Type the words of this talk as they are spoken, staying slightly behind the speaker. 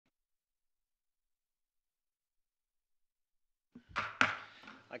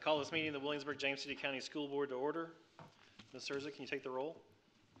I call this meeting of the Williamsburg-James City County School Board to order. Ms. Surza, can you take the roll?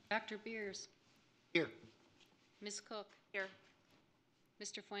 Dr. Beers. Here. Ms. Cook. Here.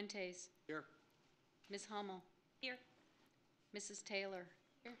 Mr. Fuentes. Here. Ms. Hummel. Here. Mrs. Taylor.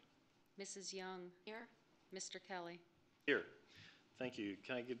 Here. Mrs. Young. Here. Mr. Kelly. Here. Thank you.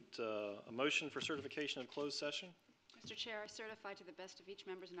 Can I get a motion for certification of closed session? Mr. Chair, I certify to the best of each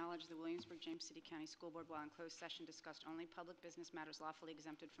member's knowledge the Williamsburg-James City County School Board, while in closed session, discussed only public business matters lawfully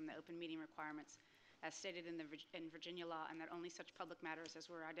exempted from the open meeting requirements as stated in Virginia law, and that only such public matters as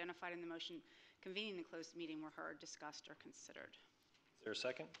were identified in the motion convening the closed meeting were heard, discussed, or considered. Is there a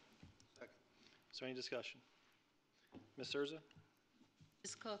second? Second. Is there any discussion? Ms. Surza?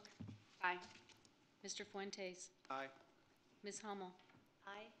 Ms. Cook. Aye. Mr. Fuentes. Aye. Ms. Hummel.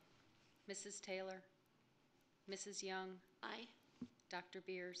 Aye. Mrs. Taylor. Mrs. Young. Aye. Dr.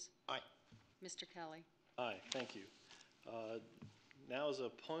 Beers. Aye. Mr. Kelly. Aye, thank you. Now is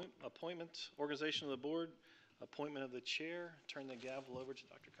appointment, organization of the board, appointment of the chair. Turn the gavel over to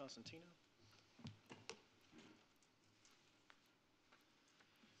Dr. Constantino.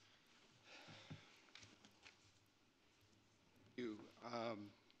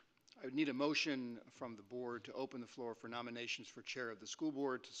 I would need a motion from the board to open the floor for nominations for chair of the school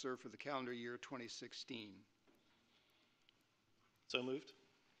board to serve for the calendar year 2016. So moved.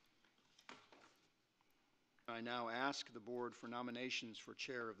 I now ask the board for nominations for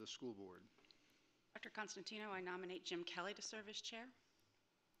chair of the school board. Dr. Constantino, I nominate Jim Kelly to serve as chair.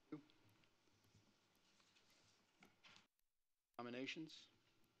 Nominations?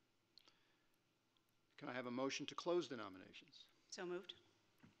 Can I have a motion to close the nominations? So moved.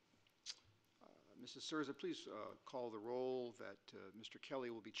 Mrs. Surza, please call the roll that Mr. Kelly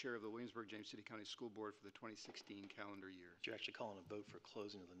will be chair of the Williamsburg-James City County School Board for the 2016 calendar year. You're actually calling a vote for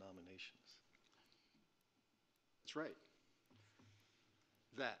closing of the nominations. That's right.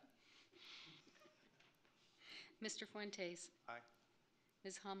 That. Mr. Fuentes. Aye.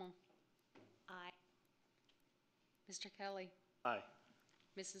 Ms. Hummel. Aye. Mr. Kelly. Aye.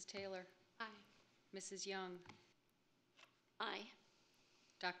 Mrs. Taylor. Aye. Mrs. Young. Aye.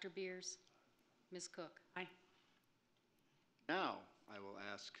 Dr. Beers. Ms. Cook. Aye. Now I will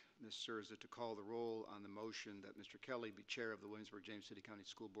ask Ms. Surza to call the roll on the motion that Mr. Kelly be chair of the Williamsburg-James City County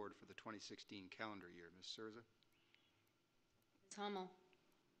School Board for the 2016 calendar year. Ms. Surza? Ms. Hummel.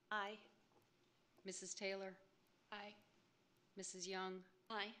 Aye. Mrs. Taylor. Aye. Mrs. Young.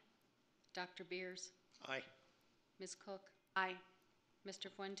 Aye. Dr. Beers. Aye. Ms. Cook. Aye. Mr.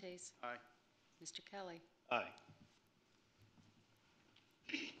 Fuentes. Aye. Mr. Kelly. Aye.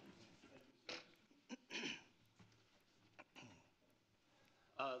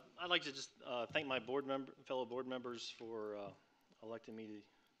 I'd like to just thank my fellow board members for electing me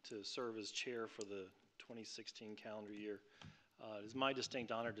to serve as chair for the 2016 calendar year. It is my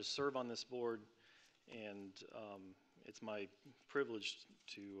distinct honor to serve on this board, and it's my privilege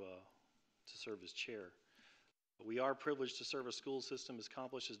to serve as chair. We are privileged to serve a school system as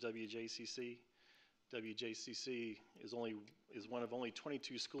accomplished as WJCC. WJCC is one of only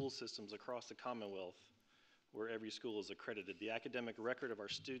 22 school systems across the Commonwealth where every school is accredited. The academic record of our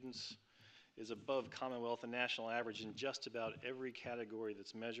students is above Commonwealth and national average in just about every category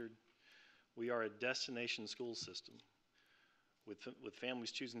that's measured. We are a destination school system with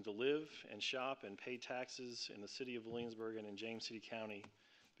families choosing to live and shop and pay taxes in the city of Williamsburg and in James City County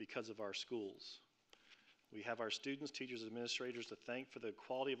because of our schools. We have our students, teachers, administrators to thank for the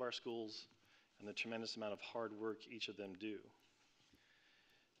quality of our schools and the tremendous amount of hard work each of them do.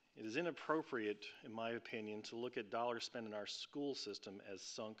 It is inappropriate, in my opinion, to look at dollars spent in our school system as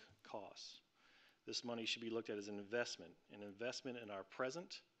sunk costs. This money should be looked at as an investment in our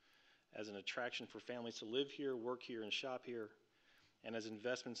present, as an attraction for families to live here, work here, and shop here, and as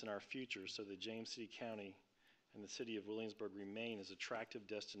investments in our future so that James City County and the city of Williamsburg remain as attractive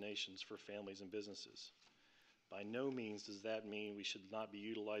destinations for families and businesses. By no means does that mean we should not be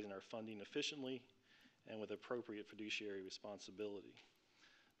utilizing our funding efficiently and with appropriate fiduciary responsibility.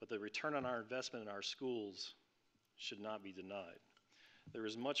 But the return on our investment in our schools should not be denied. There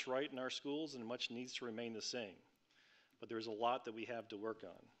is much right in our schools and much needs to remain the same, but there is a lot that we have to work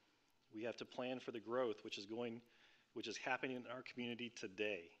on. We have to plan for the growth which is happening in our community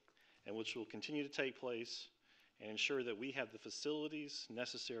today and which will continue to take place, and ensure that we have the facilities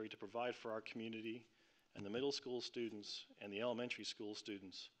necessary to provide for our community and the middle school students and the elementary school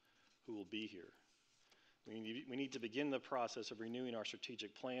students who will be here. We need to begin the process of renewing our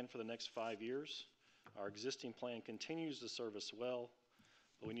strategic plan for the next 5 years. Our existing plan continues to serve us well,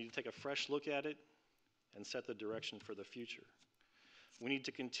 but we need to take a fresh look at it and set the direction for the future. We need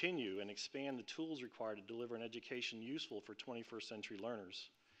to continue and expand the tools required to deliver an education useful for 21st century learners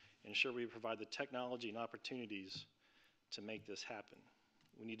ensure we provide the technology and opportunities to make this happen.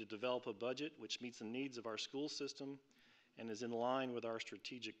 We need to develop a budget which meets the needs of our school system and is in line with our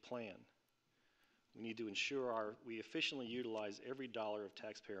strategic plan. We need to ensure we efficiently utilize every dollar of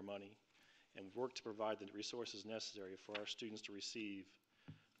taxpayer money and work to provide the resources necessary for our students to receive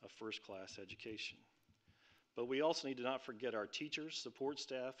a first-class education. But we also need to not forget our teachers, support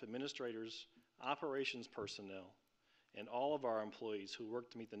staff, administrators, operations personnel, and all of our employees who work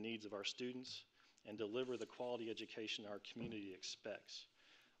to meet the needs of our students and deliver the quality education our community expects.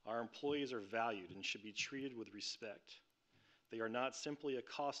 Our employees are valued and should be treated with respect. They are not simply a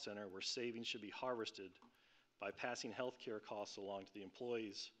cost center where savings should be harvested by passing health care costs along to the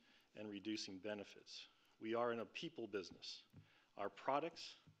employees and reducing benefits. We are in a people business. Our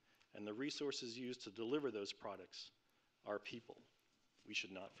products and the resources used to deliver those products are people. We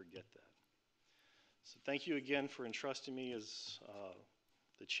should not forget that. So thank you again for entrusting me as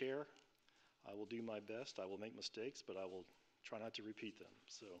the chair. I will do my best. I will make mistakes, but I will try not to repeat them.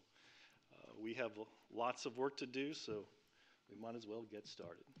 So we have lots of work to do, so we might as well get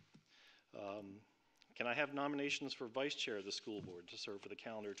started. Can I have nominations for vice chair of the school board to serve for the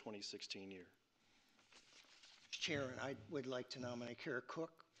calendar 2016 year? Chair, and I would like to nominate Kara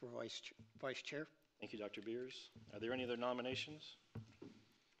Cook for vice chair. Thank you, Dr. Beers. Are there any other nominations?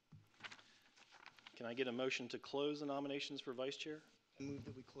 Can I get a motion to close the nominations for vice chair? I move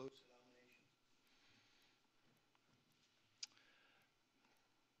that we close the nomination.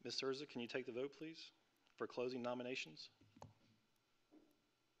 Ms. Surza, can you take the vote, please, for closing nominations?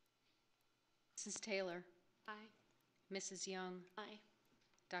 Mrs. Taylor, Aye. Mrs. Young, Aye.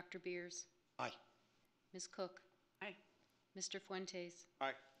 Dr. Beers, Aye. Ms. Cook, Aye. Mr. Fuentes,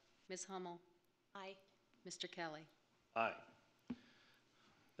 Aye. Ms. Hummel, Aye. Mr. Kelly. Aye.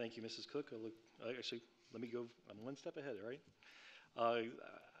 Thank you, Mrs. Cook. Actually, let me go, I'm one step ahead, all right?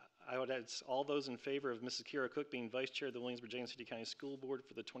 I would add all those in favor of Mrs. Kira Cook being vice chair of the Williamsburg-James City County School Board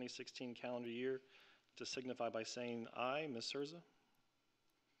for the 2016 calendar year to signify by saying aye. Ms. Surza?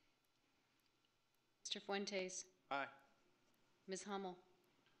 Mr. Fuentes, Aye. Ms. Hummel,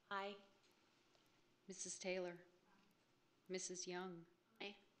 Aye. Mrs. Taylor, Mrs. Young,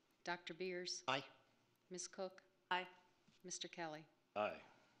 Aye. Dr. Beers, Aye. Ms. Cook, Aye. Mr. Kelly. Aye.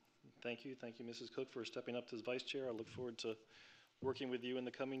 Thank you, Mrs. Cook, for stepping up as vice chair. I look forward to working with you in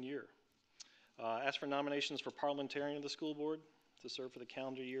the coming year. Ask for nominations for parliamentarian of the school board to serve for the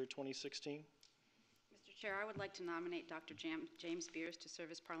calendar year 2016. Mr. Chair, I would like to nominate Dr. James Beers to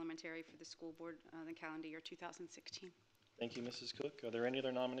serve as parliamentary for the school board the calendar year 2016. Thank you, Mrs. Cook. Are there any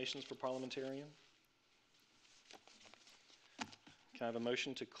other nominations for parliamentarian? Can I have a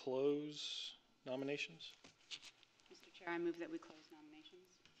motion to close nominations? Mr. Chair, I move that we close nominations.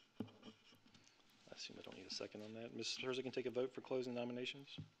 I assume I don't need a second on that. Ms. Surza can take a vote for closing nominations.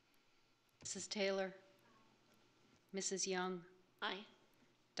 Mrs. Taylor, Mrs. Young, Aye.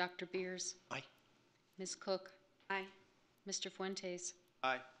 Dr. Beers, Aye. Ms. Cook, Aye. Mr. Fuentes,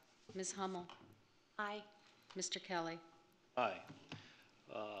 Aye. Ms. Hummel, Aye. Mr. Kelly. Aye.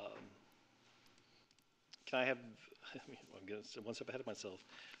 Can I have, I'm going one step ahead of myself.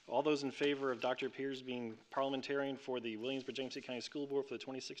 All those in favor of Dr. Pierce being parliamentarian for the Williamsburg-James City County School Board for the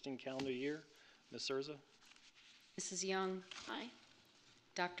 2016 calendar year? Ms. Surza? Mrs. Young, Aye.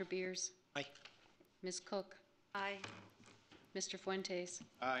 Dr. Beers, Aye. Ms. Cook, Aye. Mr. Fuentes,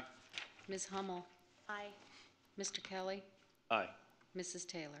 Aye. Ms. Hummel, Aye. Mr. Kelly, Aye. Mrs.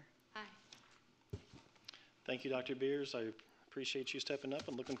 Taylor. Aye. Thank you, Dr. Beers. I appreciate you stepping up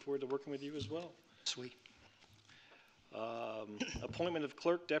and looking forward to working with you as well. Sweet. Appointment of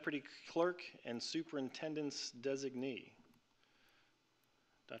clerk, deputy clerk, and superintendent's designee.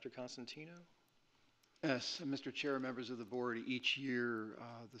 Dr. Constantino? Yes, Mr. Chair, members of the board, each year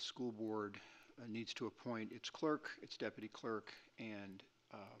the school board needs to appoint its clerk, its deputy clerk, and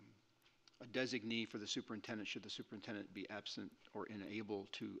a designee for the superintendent should the superintendent be absent or unable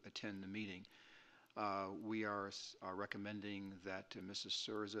to attend the meeting. We are recommending that Mrs.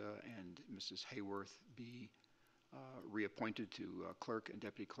 Surza and Mrs. Hayworth be reappointed to clerk and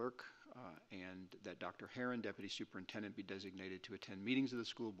deputy clerk, and that Dr. Herron, deputy superintendent, be designated to attend meetings of the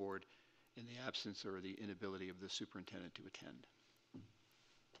school board in the absence or the inability of the superintendent to attend.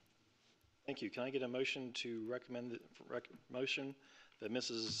 Thank you. Can I get a motion to recommend motion that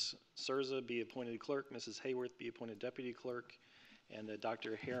Mrs. Surza be appointed clerk, Mrs. Hayworth be appointed deputy clerk, and that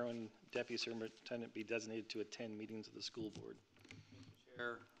Dr. Herron, deputy superintendent, be designated to attend meetings of the school board?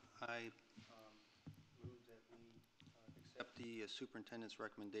 Chair, I move that we accept the superintendent's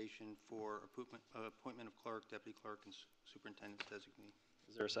recommendation for appointment of clerk, deputy clerk, and superintendent's designee.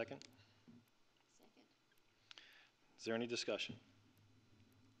 Is there a second? Second. Is there any discussion?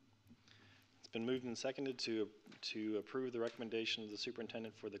 been moved and seconded to approve the recommendation of the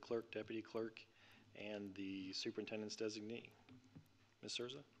superintendent for the clerk, deputy clerk, and the superintendent's designee. Ms.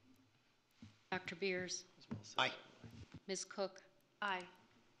 Surza? Dr. Beers, Aye. Ms. Cook, Aye.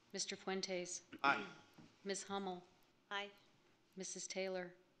 Mr. Fuentes, Aye. Ms. Hummel, Aye. Mrs.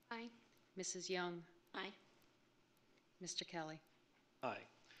 Taylor, Aye. Mrs. Young, Aye. Mr. Kelly. Aye.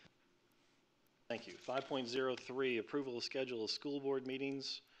 Thank you. 5.03, approval of schedule of school board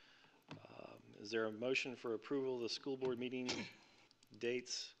meetings. Is there a motion for approval of the school board meeting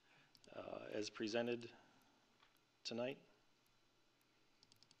dates as presented tonight?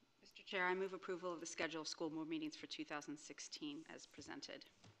 Mr. Chair, I move approval of the schedule of school board meetings for 2016 as presented.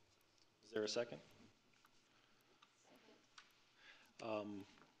 Is there a second?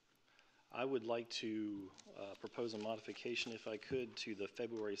 I would like to propose a modification, if I could, to the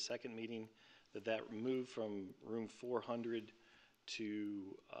February 2nd meeting, that move from room 400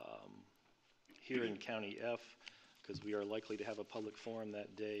 to here in County F, because we are likely to have a public forum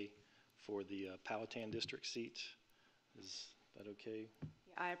that day for the Powhatan district seat. Is that okay?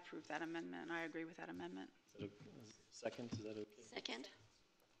 Yeah, I approve that amendment. I agree with that amendment. Second, is that okay? Second.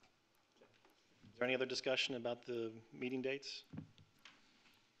 Is there any other discussion about the meeting dates?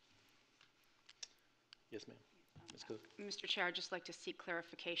 Yes, ma'am. Ms. Cook. Mr. Chair, I'd just like to seek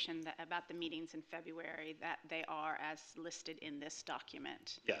clarification about the meetings in February, that they are as listed in this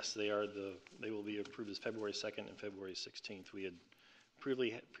document. Yes, they will be approved as February 2nd and February 16th. We had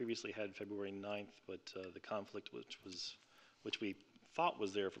previously had February 9th, but the conflict which we thought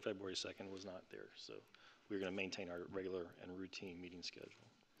was there for February 2nd was not there. So we're going to maintain our regular and routine meeting schedule.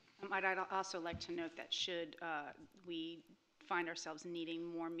 I'd also like to note that should we find ourselves needing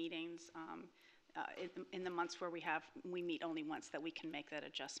more meetings in the months where we meet only once, that we can make that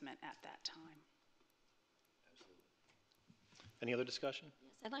adjustment at that time. Any other discussion?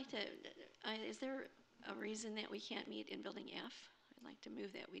 Yes, I'd like to, is there a reason that we can't meet in Building F? I'd like to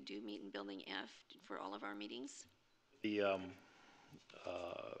move that we do meet in Building F for all of our meetings.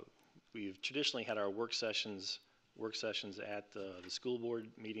 We've traditionally had our work sessions at the school board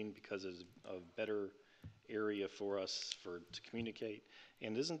meeting because it's a better area for us to communicate.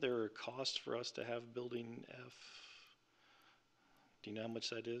 And isn't there a cost for us to have Building F? Do you know how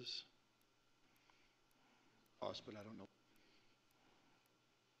much that is? Cost, but I don't know.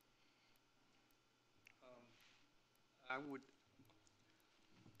 I would,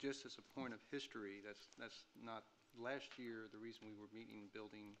 just as a point of history, that's not, last year, the reason we were meeting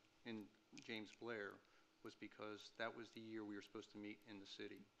building in James Blair was because that was the year we were supposed to meet in the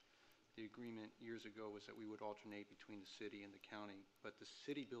city. The agreement years ago was that we would alternate between the city and the county, but the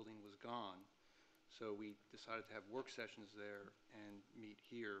city building was gone, so we decided to have work sessions there and meet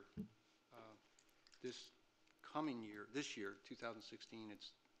here. This year, 2016,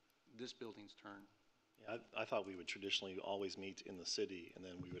 it's this building's turn. Yeah, I thought we would traditionally always meet in the city, and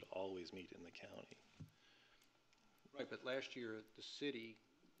then we would always meet in the county. Right, but last year, the city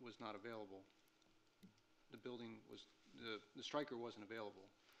was not available. The building was, the striker wasn't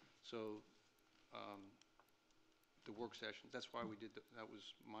available. So the work sessions, that's why we did, that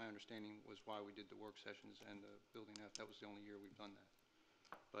was my understanding, was why we did the work sessions and the Building F. That was the only year we've done that.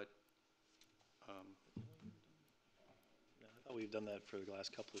 But No, I thought we've done that for the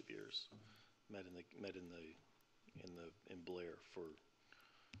last couple of years. Met in Blair for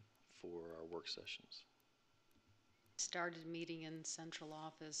our work sessions. Started meeting in central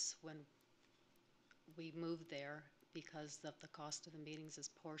office when we moved there because of the cost of the meetings as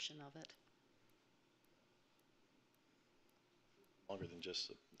portion of it. Longer than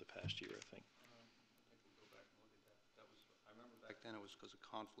just the past year, I think. I could go back and look at that. I remember back then it was because of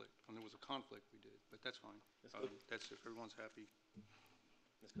conflict. When there was a conflict, we did, but that's fine. That's if everyone's happy.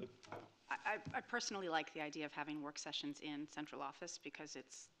 Ms. Cook? I personally like the idea of having work sessions in central office because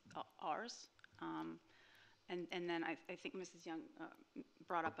it's ours. And then I think Mrs. Young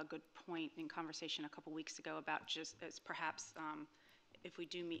brought up a good point in conversation a couple weeks ago about just as perhaps if we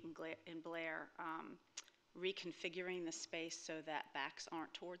do meet in Blair, reconfiguring the space so that backs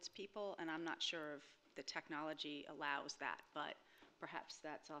aren't towards people. And I'm not sure if the technology allows that, but perhaps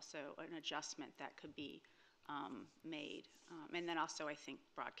that's also an adjustment that could be made. And then also I think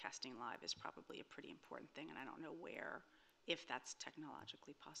broadcasting live is probably a pretty important thing, and I don't know if that's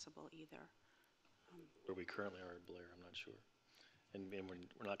technologically possible either. Where we currently are at Blair, I'm not sure. And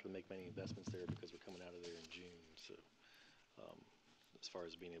we're not going to make many investments there because we're coming out of there in June. So as far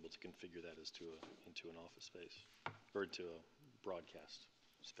as being able to configure that into an office space or into a broadcast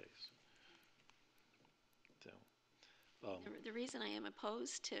space. So, The reason I am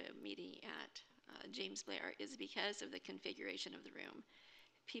opposed to meeting at James Blair is because of the configuration of the room.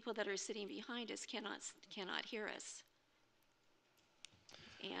 people that are sitting behind us cannot hear us.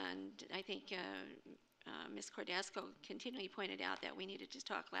 And I think Ms. Cordasco continually pointed out that we needed to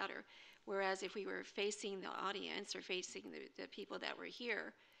talk louder, whereas if we were facing the audience or facing the people that were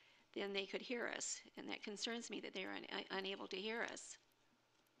here, then they could hear us, and that concerns me that they're unable to hear us.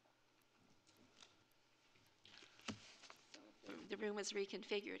 The room was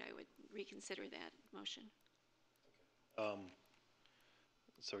reconfigured. I would reconsider that motion.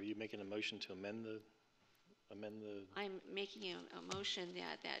 So are you making a motion to amend the, I'm making a motion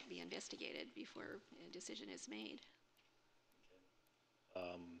that be investigated before a decision is made.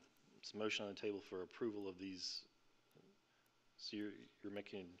 it's a motion on the table for approval of these, so you're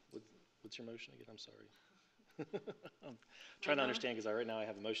making, what's your motion again? I'm sorry. I'm trying to understand, because right now I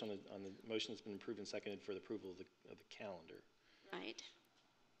have a motion on the motion that's been approved and seconded for the approval of the calendar. Right.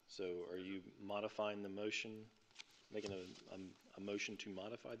 So are you modifying the motion, making a motion to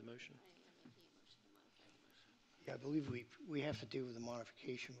modify the motion? Yeah, I believe we have to do the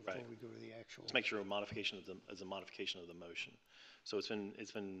modification before Right. we go to the actual. Let's make sure a modification of as a modification of the motion. So it's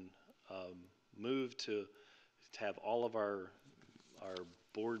been moved to have all of our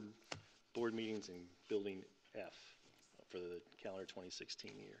board meetings in Building F for the calendar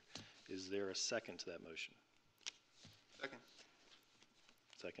 2016 year. Is there a second to that motion? Second.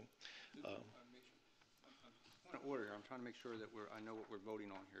 Second. Point of order here. I'm trying to make sure that I know what we're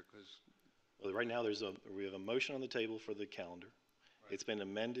voting on here, because Well, right now we have a motion on the table for the calendar. Right. It's been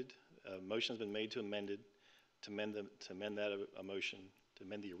amended. A motion's been made to amend the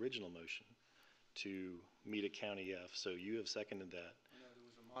original motion to meet a county F. So you have seconded that. there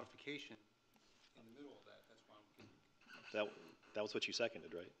was a modification in the middle of that. That's why I'm. That was what you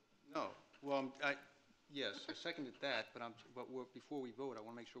seconded, right? No. Well, yes, I seconded that, but before we vote, I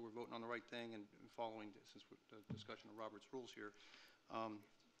want to make sure we're voting on the right thing and following, since we're the discussion of Robert's rules here.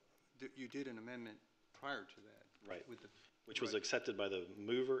 You did an amendment prior to that. Right. Which was Right. accepted by the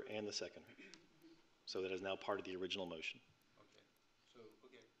mover and the seconder. So that is now part of the original motion.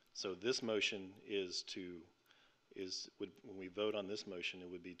 Okay. So this motion when we vote on this motion, it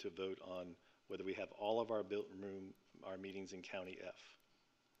would be to vote on whether we have all of our meetings in County F.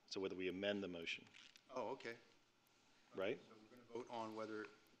 So whether we amend the motion, Oh, okay. right? So we're going to vote on whether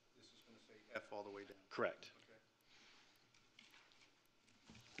this is going to say F all the way down. Correct. Okay.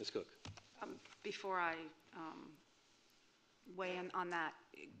 Ms. Cook? Before I weigh in on that,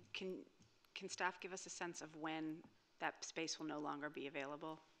 can staff give us a sense of when that space will no longer be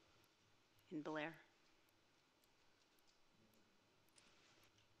available in Belair?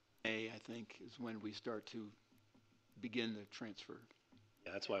 May, I think, is when we start to begin the transfer.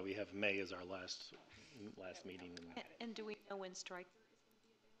 Yeah, that's why we have May as our last meeting. And do we know when strike?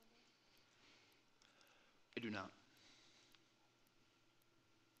 I do not.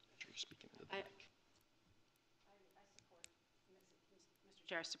 You're speaking to the I mic. Mr.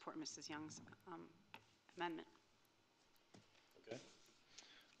 Chair, I support Mrs. Young's amendment. Okay.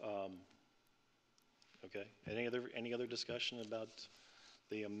 Okay. Any other discussion about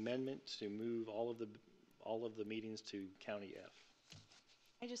the amendment to move all of the meetings to County F?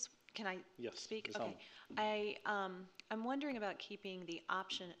 Can I Yes, speak? Ms. Okay. I'm wondering about keeping the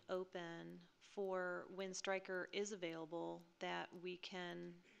option open for when Stryker is available, that we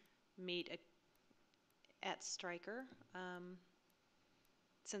can meet at Stryker,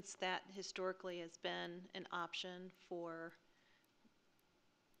 since that historically has been an option for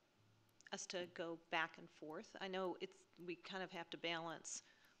us to go back and forth. I know we kind of have to balance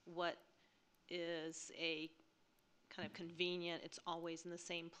what is a kind of convenient, it's always in the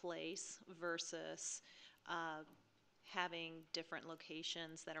same place, versus having different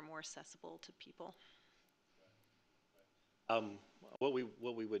locations that are more accessible to people.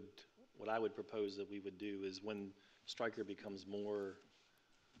 What I would propose that we would do is when Stryker becomes more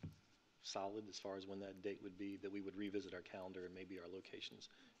solid as far as when that date would be, that we would revisit our calendar and maybe our locations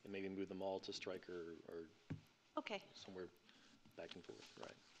and maybe move them all to Stryker or Okay. somewhere back and forth,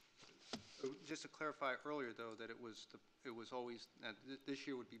 right? So just to clarify earlier, though, that it was always, this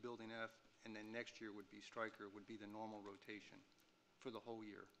year would be Building F, and then next year would be Stryker, would be the normal rotation for the whole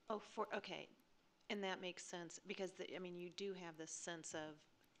year. Oh, okay. And that makes sense, because, you do have this sense of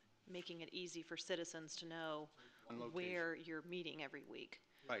making it easy for citizens to know One location. where you're meeting every week.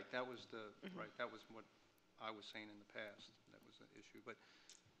 Right, that was that was what I was saying in the past. That was the issue. But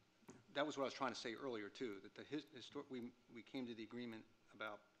that was what I was trying to say earlier, too, that we came to the agreement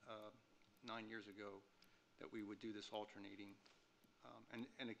about 9 years ago that we would do this alternating.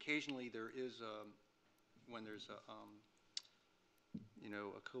 And occasionally there is, when there's a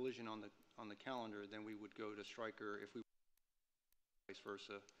collision on the calendar, then we would go to Stryker if we vice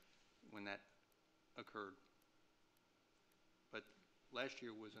versa when that occurred. But last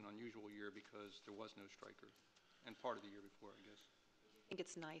year was an unusual year because there was no striker, and part of the year before, I guess. I think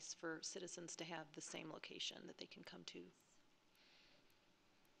it's nice for citizens to have the same location that they can come to.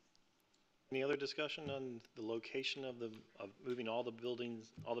 Any other discussion on the location of moving all the buildings,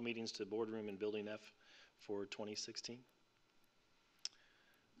 all the meetings to boardroom and building F for 2016?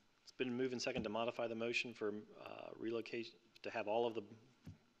 It's been moved and second to modify the motion for relocation, to have all of the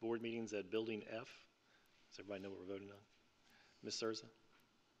board meetings at building F. Does everybody know what we're voting on? Ms. Surza?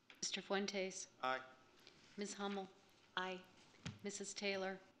 Mr. Fuentes? Aye. Ms. Hummel? Aye. Mrs.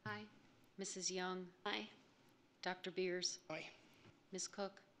 Taylor? Aye. Mrs. Young? Aye. Dr. Beers? Aye. Ms.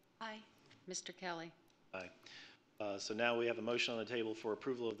 Cook? Aye. Mr. Kelly? Aye. So now we have a motion on the table for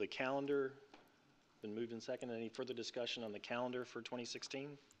approval of the calendar. Been moved and second. Any further discussion on the calendar for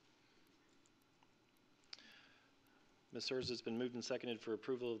 2016? Ms. Surza, it's been moved and seconded for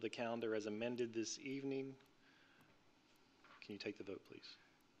approval of the calendar as amended this evening. Can you take the vote, please?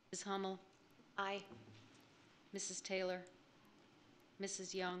 Ms. Hummel? Aye. Mrs. Taylor?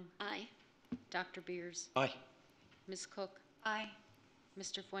 Mrs. Young? Aye. Dr. Beers? Aye. Ms. Cook? Aye.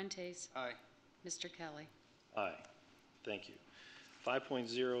 Mr. Fuentes? Aye. Mr. Kelly? Aye. Thank you.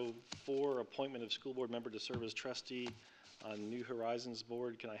 5.04, appointment of school board member to serve as trustee on New Horizons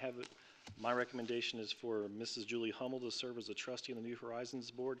Board. Can I have it? My recommendation is for Mrs. Julie Hummel to serve as a trustee on the New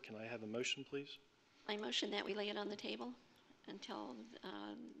Horizons Board. Can I have a motion, please? I motion that we lay it on the table until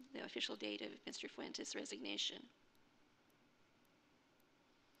the official date of Mr. Fuentes' resignation.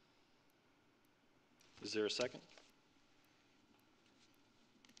 Is there a second?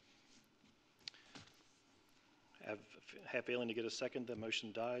 Half failing to get a second, that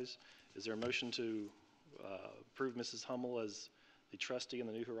motion dies. Is there a motion to approve Mrs. Hummel as the trustee on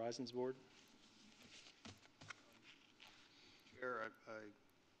the New Horizons Board? Chair, I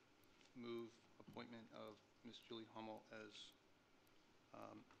move appointment of Ms. Julie Hummel as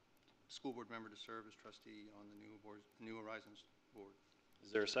school board member to serve as trustee on the New Horizons Board.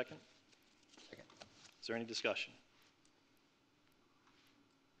 Is there a second? Second. Is there any discussion?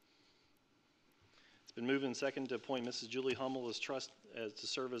 It's been moved and seconded to appoint Mrs. Julie Hummel as to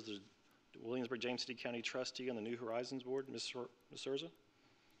serve as the Williamsburg-James City County trustee on the New Horizons Board. Ms. Surza?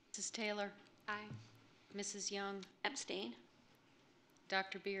 Mrs. Taylor? Aye. Mrs. Young? Abstain.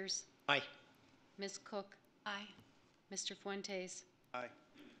 Dr. Beers? Aye. Ms. Cook? Aye. Mr. Fuentes? Aye.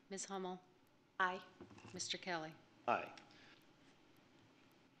 Ms. Hummel? Aye. Mr. Kelly? Aye.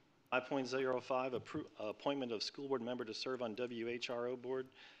 5.05, appointment of school board member to serve on WHRO Board.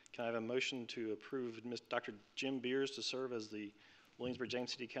 Can I have a motion to approve Dr. Jim Beers to serve as the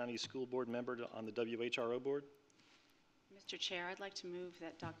Williamsburg-James City County School Board member on the WHRO Board? Mr. Chair, I'd like to move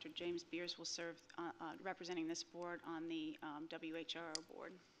that Dr. James Beers will serve representing this board on the WHRO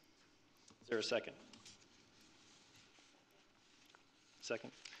board. Is there a second?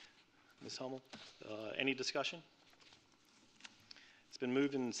 Second. Ms. Hummel, any discussion? It's been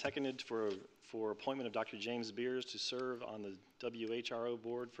moved and seconded for appointment of Dr. James Beers to serve on the WHRO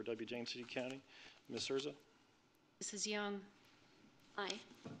board for James City County. Ms. Surza? Mrs. Young? Aye.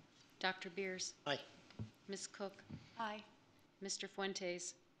 Dr. Beers? Aye. Ms. Cook? Aye. Mr.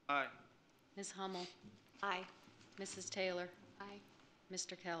 Fuentes? Aye. Ms. Hummel? Aye. Mrs. Taylor? Aye.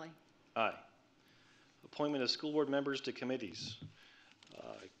 Mr. Kelly? Aye. Appointment of school board members to committees.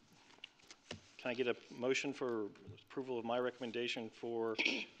 Can I get a motion for approval of my recommendation for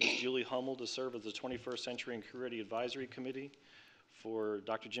Ms. Julie Hummel to serve as the 21st Century and Career Ready Advisory Committee, for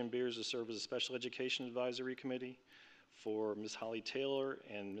Dr. Jim Beers to serve as the Special Education Advisory Committee, for Ms. Holly Taylor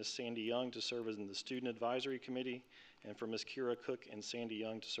and Ms. Sandy Young to serve as in the Student Advisory Committee, and for Ms. Kira Cook and Sandy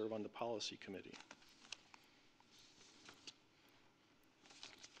Young to serve on the Policy Committee.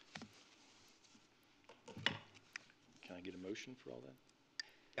 Can I get a motion for all that?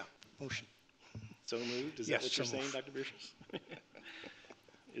 Yeah, motion. So moved? Is Yes, that what you're so saying, moved. Dr. Beers?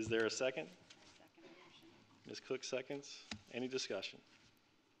 Is there a second? Ms. Cook seconds. Any discussion?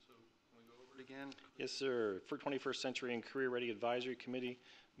 So can we go over it again? Yes, sir. For 21st Century and Career Ready Advisory Committee,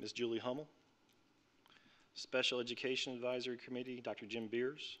 Ms. Julie Hummel. Special Education Advisory Committee, Dr. Jim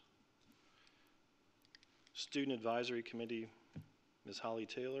Beers. Student Advisory Committee, Ms. Holly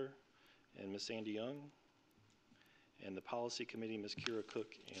Taylor and Ms. Sandy Young. And the Policy Committee, Ms. Kira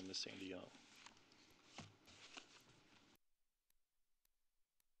Cook and Ms. Sandy Young.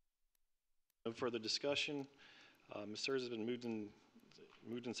 No further discussion. Ms. Surza has been moved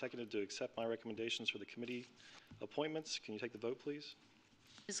and seconded to accept my recommendations for the committee appointments. Can you take the vote, please?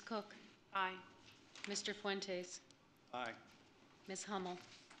 Ms. Cook? Aye. Mr. Fuentes? Aye. Ms. Hummel?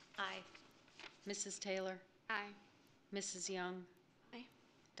 Aye. Mrs. Taylor? Aye. Mrs. Young?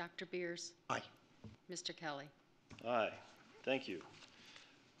 Dr. Beers? Aye. Mr. Kelly? Aye, thank you.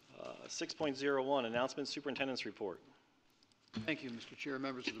 6.01, announcement, superintendent's report. Thank you, Mr. Chair,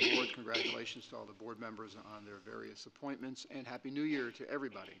 members of the board. Congratulations to all the board members on their various appointments, and Happy New Year to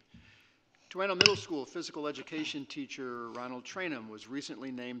everybody. Toano Middle School physical education teacher Ronald Trainum was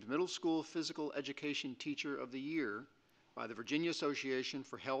recently named Middle School Physical Education Teacher of the Year by the Virginia Association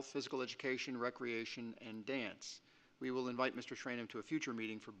for Health, Physical Education, Recreation, and Dance. We will invite Mr. Trainum to a future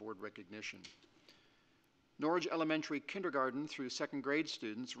meeting for board recognition. Norwich Elementary kindergarten through second grade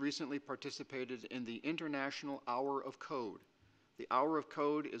students recently participated in the International Hour of Code. The Hour of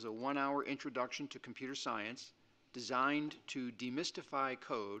Code is a 1-hour introduction to computer science designed to demystify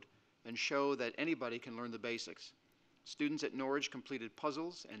code and show that anybody can learn the basics. Students at Norwich completed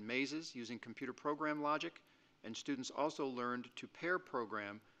puzzles and mazes using computer program logic, and students also learned to pair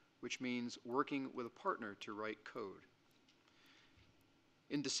program, which means working with a partner to write code.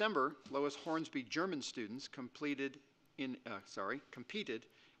 In December, Lois Hornsby German students competed in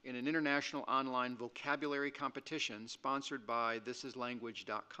an international online vocabulary competition sponsored by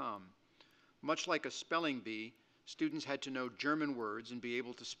thisislanguage.com. Much like a spelling bee, students had to know German words and be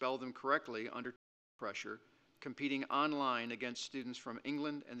able to spell them correctly under pressure, competing online against students from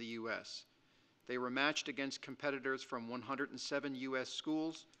England and the U.S. They were matched against competitors from 107 U.S.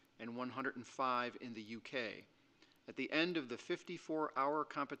 schools and 105 in the U.K. At the end of the 54-hour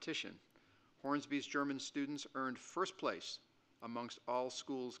competition, Hornsby's German students earned first place amongst all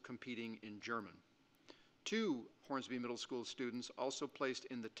schools competing in German. 2 Hornsby Middle School students also placed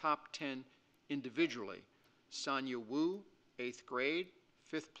in the top 10 individually. Sonia Wu, 8th grade,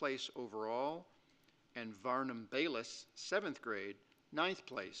 5th place overall, and Varnum Bayless, 7th grade, 9th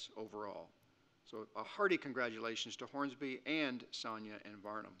place overall. So a hearty congratulations to Hornsby and Sonia and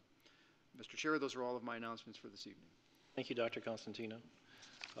Varnum. Mr. Chair, those are all of my announcements for this evening. Thank you, Dr. Constantino.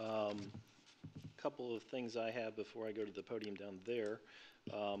 Couple of things I have before I go to the podium down there.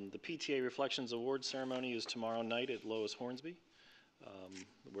 The PTA Reflections Awards ceremony is tomorrow night at Lois Hornsby,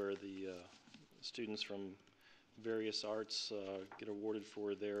 where the students from various arts get awarded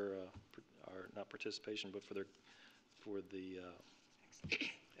for their, not participation, but for the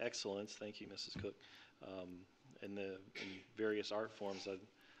excellence. Thank you, Mrs. Cook. In various art forms.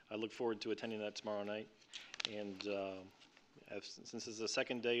 I look forward to attending that tomorrow night. And since it's the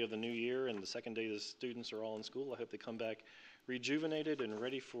second day of the new year and the second day the students are all in school, I hope they come back rejuvenated and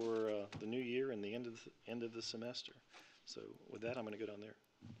ready for the new year and the end of the semester. So with that, I'm going to go down there.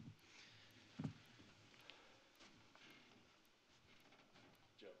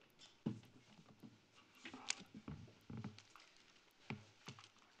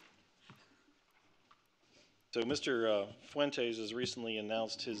 So Mr. Fuentes has recently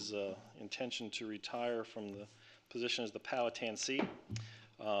announced his intention to retire from the position as the Powhatan seat.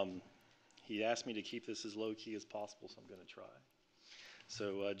 He asked me to keep this as low-key as possible, so I'm going to try.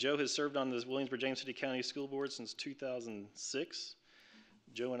 So Joe has served on the Williamsburg-James City County School Board since 2006.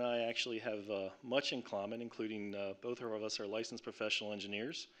 Joe and I actually have much in common, including both of us are licensed professional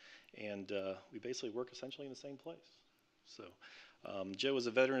engineers, and we basically work essentially in the same place. So Joe is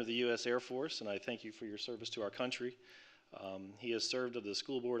a veteran of the U.S. Air Force, and I thank you for your service to our country. He has served on the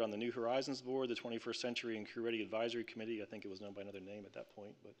school board on the New Horizons Board, the 21st Century and Career Ready Advisory Committee. I think it was known by another name at that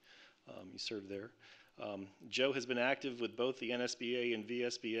point, but he served there. Joe has been active with both the NSBA and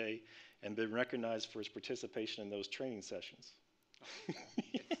VSBA and been recognized for his participation in those training sessions.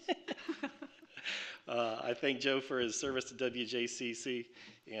 I thank Joe for his service to WJCC,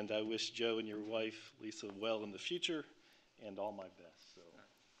 and I wish Joe and your wife, Lisa, well in the future, and all my best. So, have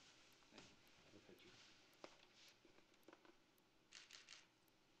a picture.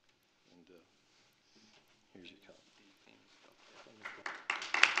 And here's your cup.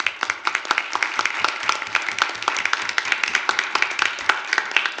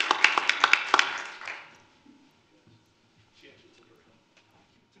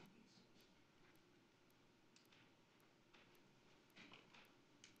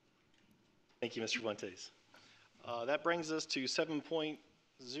 Thank you, Mr. Fuentes. That brings us to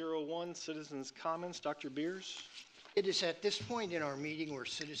 7.01, Citizens' Comments. Dr. Beers? It is at this point in our meeting where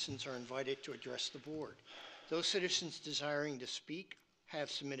citizens are invited to address the board. Those citizens desiring to speak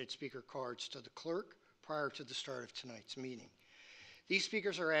have submitted speaker cards to the clerk prior to the start of tonight's meeting. These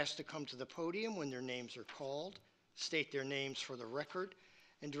speakers are asked to come to the podium when their names are called, state their names for the record,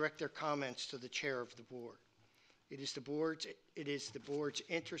 and direct their comments to the chair of the board. It is the board's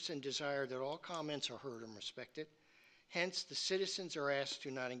interest and desire that all comments are heard and respected. Hence, the citizens are asked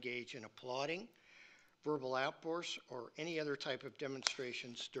to not engage in applauding, verbal outbursts, or any other type of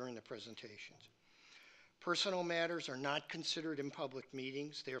demonstrations during the presentations. Personal matters are not considered in public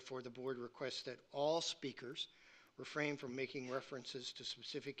meetings. Therefore, the board requests that all speakers refrain from making references to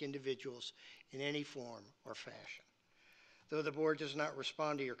specific individuals in any form or fashion. Though the board does not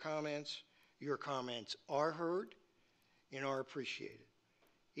respond to your comments are heard and are appreciated.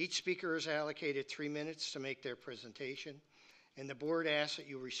 Each speaker is allocated 3 minutes to make their presentation, and the board asks that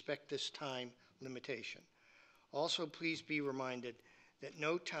you respect this time limitation. Also, please be reminded that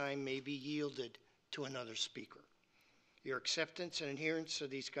no time may be yielded to another speaker. Your acceptance and adherence to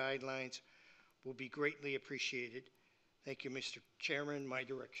these guidelines will be greatly appreciated. Thank you, Mr. Chairman. My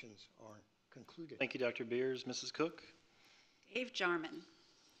directions are concluded. Thank you, Dr. Beers. Mrs. Cook? Dave Jarman.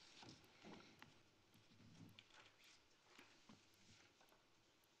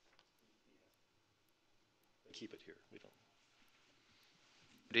 Keep it here. We don't.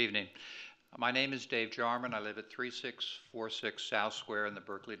 Good evening. My name is Dave Jarman. I live at 3646 South Square in the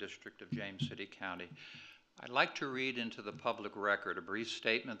Berkeley District of James City County. I'd like to read into the public record a brief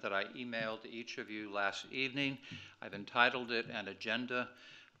statement that I emailed to each of you last evening. I've entitled it An Agenda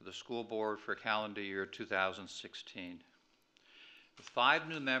for the School Board for calendar year 2016. With 5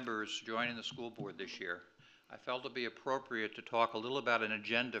 new members joining the school board this year, I felt it would be appropriate to talk a little about an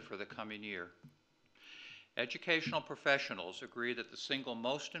agenda for the coming year. Educational professionals agree that the single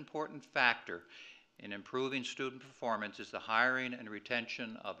most important factor in improving student performance is the hiring and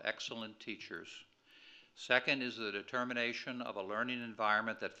retention of excellent teachers. Second is the determination of a learning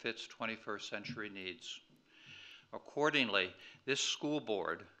environment that fits 21st century needs. Accordingly, this school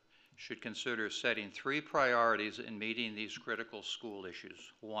board should consider setting 3 priorities in meeting these critical school issues.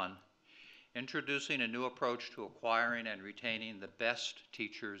 1, introducing a new approach to acquiring and retaining the best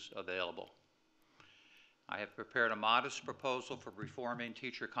teachers available. I have prepared a modest proposal for reforming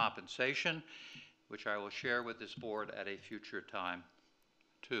teacher compensation, which I will share with this board at a future time.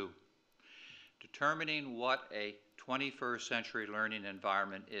 2, determining what a 21st century learning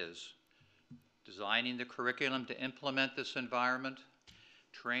environment is, designing the curriculum to implement this environment,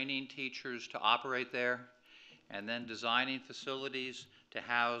 training teachers to operate there, and then designing facilities to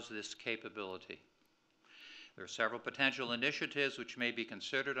house this capability. There are several potential initiatives which may be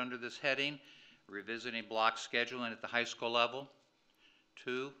considered under this heading: revisiting block scheduling at the high school level.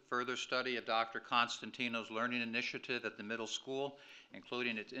 2, further study of Dr. Constantino's learning initiative at the middle school,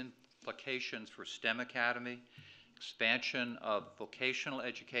 including its implications for STEM Academy, expansion of vocational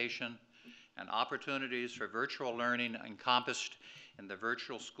education, and opportunities for virtual learning encompassed in the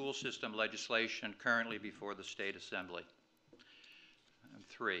virtual school system legislation currently before the State Assembly. And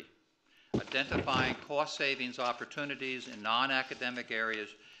 3, identifying cost savings opportunities in non-academic areas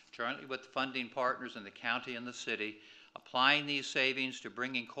jointly with funding partners in the county and the city, applying these savings to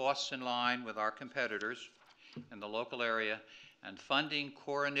bringing costs in line with our competitors in the local area, and funding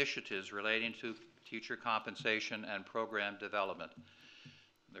core initiatives relating to teacher compensation and program development.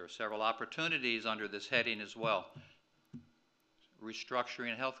 There are several opportunities under this heading as well.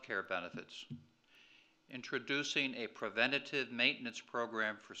 Restructuring health care benefits, introducing a preventative maintenance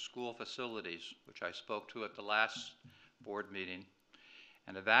program for school facilities, which I spoke to at the last board meeting,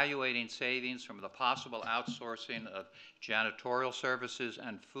 and evaluating savings from the possible outsourcing of janitorial services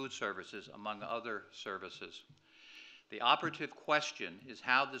and food services, among other services. The operative question is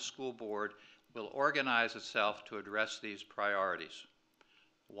how the school board will organize itself to address these priorities.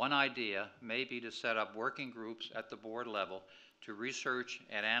 One idea may be to set up working groups at the board level to research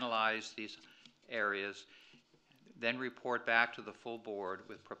and analyze these areas, then report back to the full board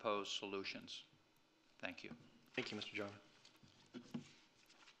with proposed solutions. Thank you. Thank you, Mr. Jarman.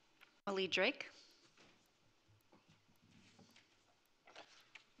 Emily Drake.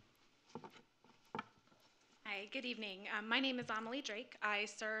 Hi, good evening. My name is Amelie Drake. I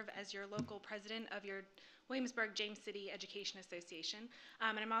serve as your local president of your Williamsburg James City Education Association,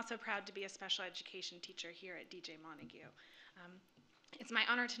 and I'm also proud to be a special education teacher here at DJ Montague. It's my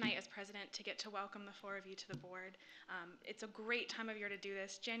honor tonight as president to get to welcome the 4 of you to the board. It's a great time of year to do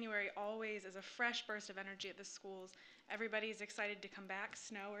this. January always is a fresh burst of energy at the schools. Everybody's excited to come back,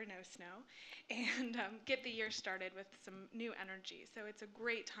 snow or no snow, and get the year started with some new energy. So it's a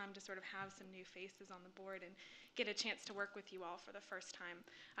great time to sort of have some new faces on the board and get a chance to work with you all for the first time.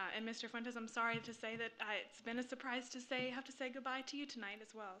 And Mr. Fuentes, I'm sorry to say that it's been a surprise to have to say goodbye to you tonight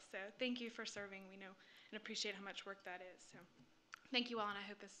as well. So thank you for serving. We know and appreciate how much work that is. So thank you all, and I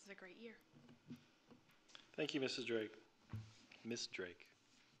hope this is a great year. Thank you, Mrs. Drake. Miss Drake.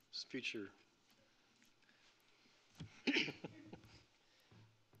 Future.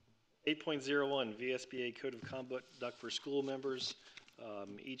 8.01 VSBA Code of Conduct for School Members.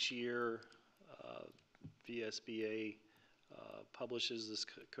 Each year, VSBA publishes this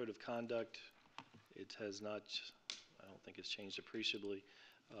code of conduct. It has not, I don't think it's changed appreciably.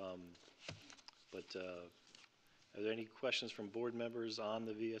 But are there any questions from board members on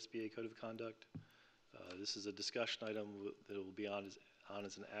the VSBA Code of Conduct? This is a discussion item that will be on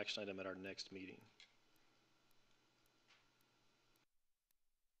as an action item at our next meeting.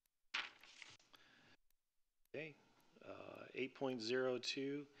 Okay,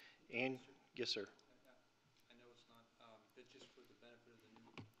 8.02, and yes, sir. I know it's not, but just for the benefit of the new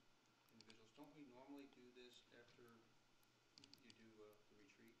individuals, don't we normally do this after you do the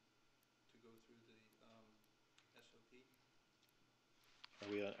retreat to go through the SOP?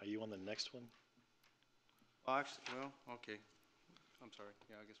 Are you on the next one? Well, actually, well, okay. I'm sorry.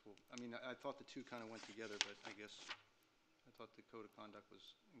 Yeah, I guess I mean, I thought the two kind of went together, but I guess I thought the code of conduct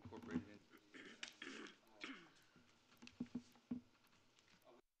was incorporated into the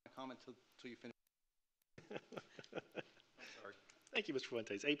comment till you finish. I'm sorry. Thank you, Mr.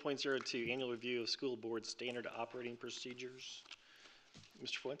 Fuentes. 8.02, annual review of school board standard operating procedures.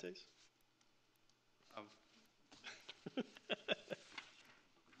 Mr. Fuentes?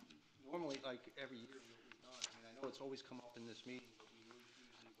 Normally, like every year, what we've done, I mean, I know it's always come up in this meeting, but we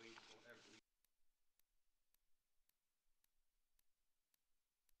usually wait till every.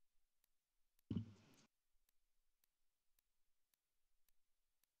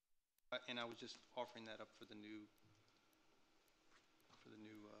 And I was just offering that up for the new.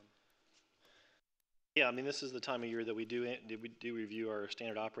 Yeah, I mean, this is the time of year that we do review our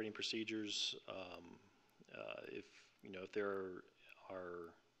standard operating procedures. If there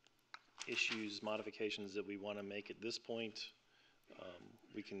are issues, modifications that we want to make at this point,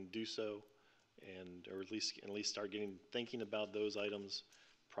 we can do so, or at least start thinking about those items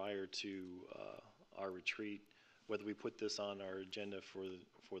prior to our retreat. Whether we put this on our agenda for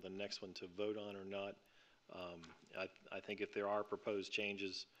the next one to vote on or not, I think if there are proposed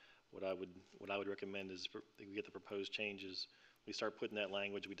changes, what I would recommend is that we get the proposed changes, we start putting that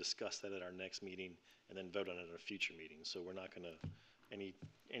language, we discuss that at our next meeting, and then vote on it at a future meeting. So we're not going to any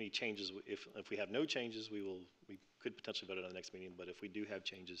changes. If we have no changes, we could potentially vote on the next meeting. But if we do have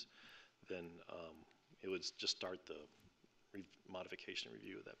changes, then it would just start the modification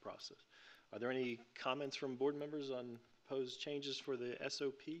review of that process. Are there any comments from board members on proposed changes for the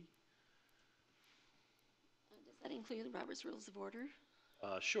SOP? Does that include the Robert's Rules of Order?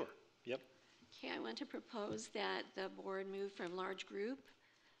 Sure. Yep. Okay, I want to propose that the board move from large group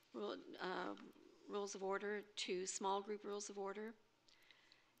rules of order to small group rules of order.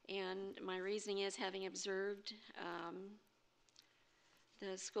 And my reasoning is, having observed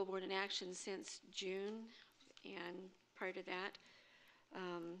the school board in action since June and prior to that,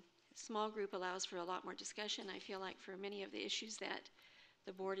 small group allows for a lot more discussion. I feel like for many of the issues that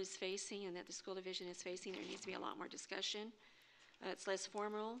the board is facing and that the school division is facing, there needs to be a lot more discussion. It's less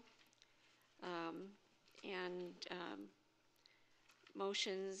formal, and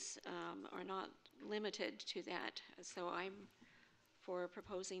motions are not limited to that. So I'm for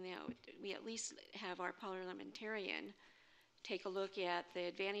proposing that we at least have our parliamentarian take a look at the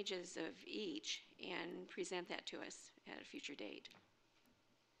advantages of each and present that to us at a future date.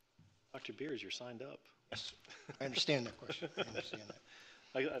 Dr. Beers, you're signed up. Yes, I understand that question. I understand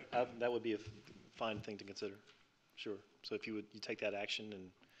that. That would be a fine thing to consider. Sure. So if you take that action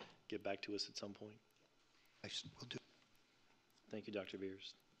and get back to us at some point. Will do. Thank you, Dr.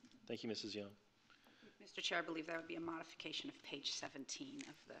 Beers. Thank you, Mrs. Young. Mr. Chair, I believe that would be a modification of page 17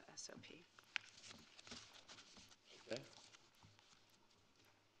 of the SOP. Okay.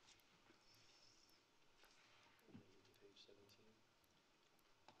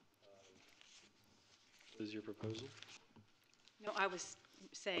 What is your proposal? No, I was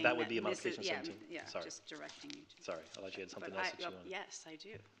saying that would be a this is- modification of 17. Yeah, Sorry. just directing you to. Sorry, I thought you had something But else that you wanted. yes, I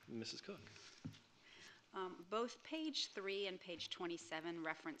do. Mrs. Cook. Both page 3 and page 27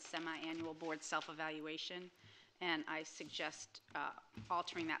 reference semi-annual board self-evaluation, and I suggest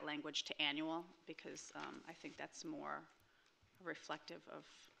altering that language to annual because I think that's more reflective of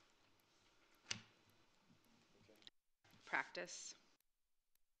practice.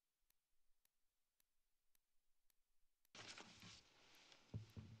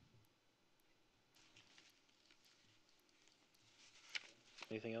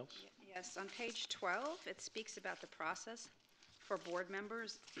 Anything else? Yes, on page 12, it speaks about the process for board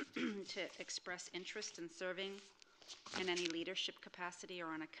members to express interest in serving in any leadership capacity or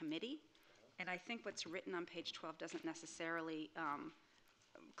on a committee. And I think what's written on page 12 doesn't necessarily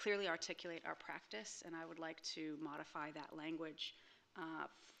clearly articulate our practice, and I would like to modify that language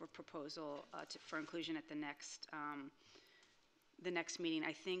for proposal for inclusion at the next meeting.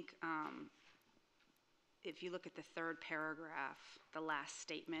 I think if you look at the third paragraph, the last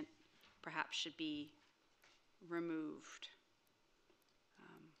statement perhaps should be removed.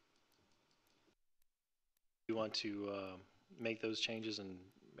 You want to make those changes and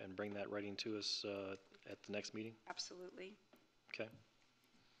bring that writing to us at the next meeting? Absolutely. Okay.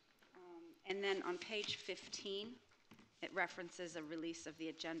 And then on page 15, it references a release of the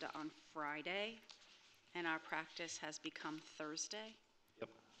agenda on Friday, and our practice has become Thursday. Yep.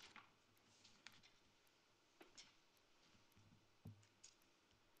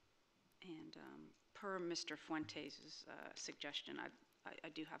 And per Mr. Fuentes' suggestion, I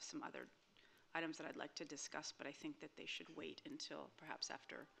do have some other items that I'd like to discuss, but I think that they should wait until perhaps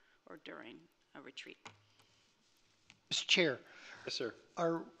after or during a retreat. Mr. Chair, Yes, sir.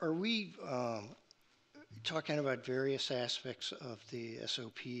 are we talking about various aspects of the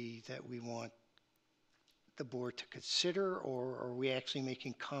SOP that we want the board to consider, or are we actually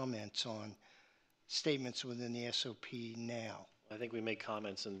making comments on statements within the SOP now? I think we make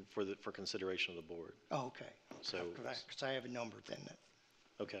comments for consideration of the board. Oh, okay. So- Because I have a number then.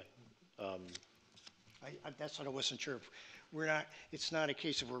 Okay. That's what I wasn't sure. It's not a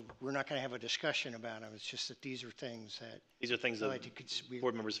case of we're not going to have a discussion about them. It's just that these are things that. These are things I'd that like to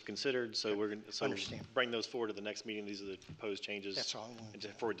board members have considered, so we're going to Understand. bring those forward to the next meeting. These are the proposed changes. That's all I wanted And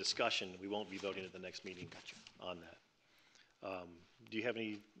to- for discussion, we won't be voting at the next meeting on that. Do you have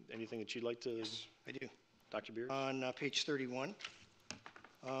anything that you'd like to? Yes, I do. Dr. Beard? On page 31,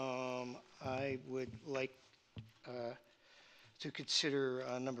 I would like to consider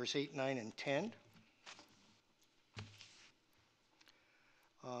numbers 8, 9, and 10.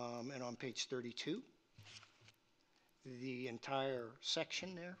 And on page 32, the entire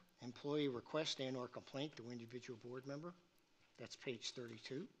section there, employee request and/or complaint to individual board member. That's page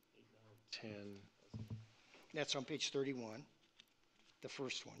 32. 10. That's on page 31, the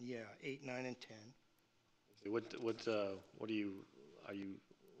first one, yeah, 8, 9, and 10. What are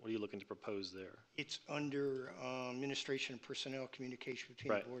you looking to propose there? It's under administration and personnel communication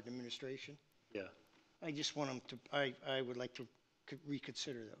between Right. the board and administration. Yeah. I just want them to, I would like to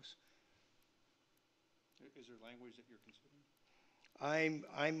reconsider those. Is there language that you're considering?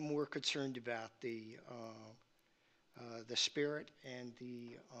 I'm more concerned about the spirit and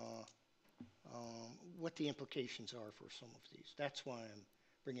what the implications are for some of these. That's why I'm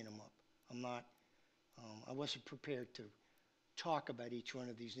bringing them up. I'm not, I wasn't prepared to talk about each one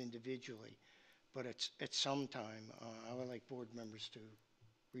of these individually, but at some time, I would like board members to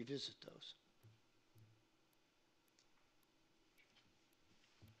revisit those.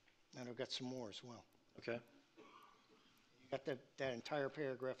 And I've got some more as well. Okay. You got that entire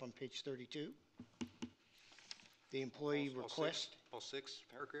paragraph on page 32? The employee All six- request, All 6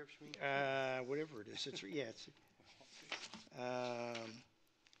 paragraphs, you mean? whatever it is, yeah, it's,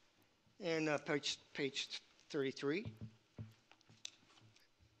 and page 33,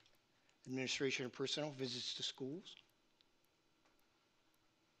 administration and personnel visits to schools.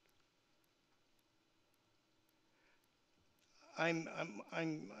 I'm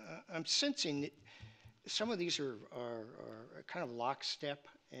sensing that some of these are kind of lockstep,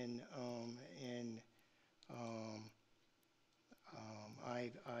 and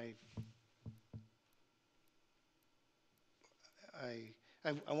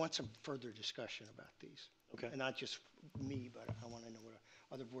I want some further discussion about these. Okay. And not just me, but I want to know what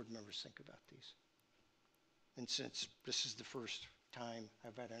other board members think about these. And since this is the first time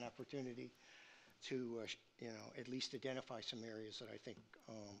I've had an opportunity to, at least identify some areas that I think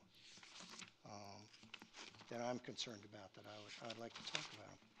that I'm concerned about, that I'd like to talk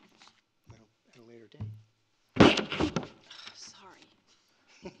about them at a later date. Sorry.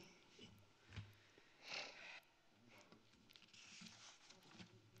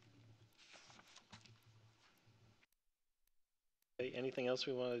 Okay, anything else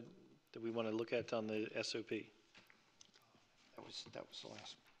that we want to look at on the SOP? That was the last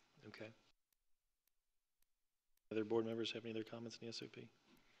one. Okay. Other board members have any other comments on the SOP?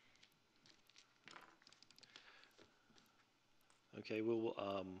 Okay, we'll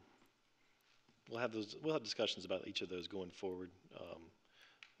have discussions about each of those going forward.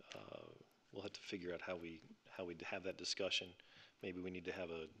 We'll have to figure out how we have that discussion. Maybe we need to have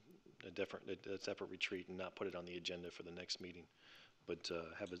a separate retreat and not put it on the agenda for the next meeting, but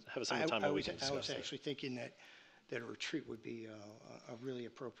have some time where we can discuss I was that. actually thinking that a retreat would be a really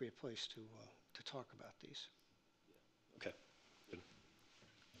appropriate place to talk about these. Okay, good.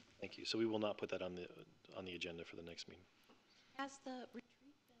 Thank you. So we will not put that on the agenda for the next meeting. Has the retreat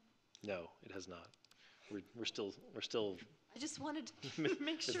been? No, it has not. We're still. I just wanted to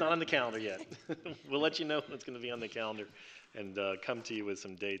make sure. It's not on the calendar yet. We'll let you know when it's going to be on the calendar, and come to you with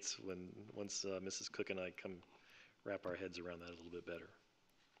some dates once Mrs. Cook and I come wrap our heads around that a little bit better.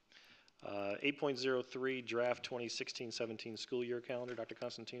 8.03, draft 2016-17 school year calendar. Dr.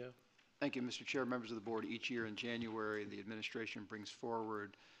 Constantino? Thank you, Mr. Chair, members of the board. Each year in January, the administration brings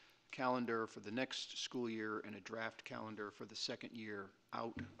forward a calendar for the next school year and a draft calendar for the second year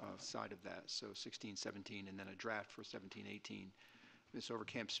outside of that, so 16-17, and then a draft for 17-18. Ms.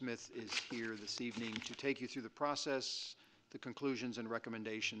 Overcamp-Smith is here this evening to take you through the process, the conclusions and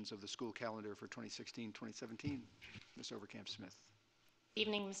recommendations of the school calendar for 2016-2017. Ms. Overcamp-Smith.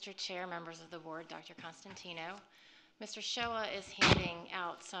 Evening, Mr. Chair, members of the board, Dr. Constantino. Mr. Shoa is handing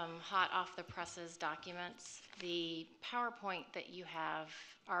out some hot off the presses documents. The PowerPoint that you have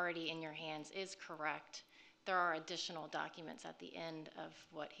already in your hands is correct. There are additional documents at the end of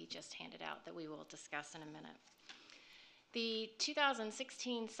what he just handed out that we will discuss in a minute. The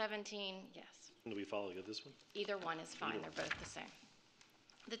 2016-17, yes. Do we follow this one? Either one is fine. They're both the same.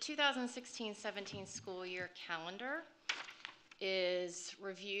 The 2016-17 school year calendar is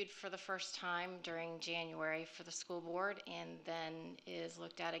reviewed for the first time during January for the school board, and then is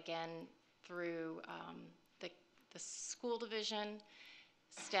looked at again through the school division,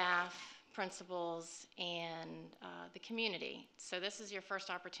 staff, principals, and the community. So this is your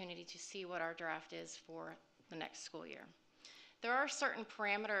first opportunity to see what our draft is for the next school year. There are certain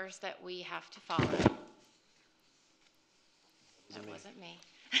parameters that we have to follow. That wasn't me.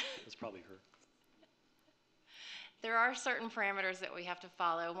 It's probably her. There are certain parameters that we have to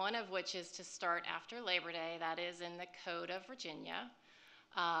follow, one of which is to start after Labor Day. That is in the Code of Virginia.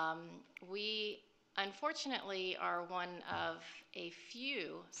 We, unfortunately, are one of a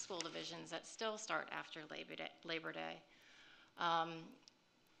few school divisions that still start after Labor Day.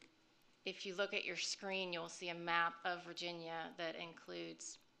 If you look at your screen, you'll see a map of Virginia that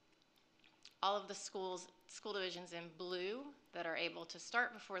includes all of the school divisions in blue that are able to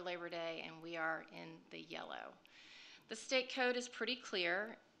start before Labor Day, and we are in the yellow. The state code is pretty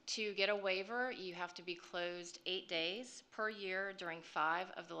clear. To get a waiver, you have to be closed 8 days per year during 5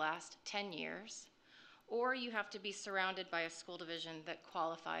 of the last 10 years, or you have to be surrounded by a school division that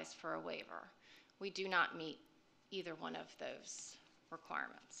qualifies for a waiver. We do not meet either one of those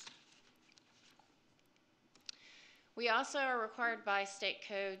requirements. We also are required by state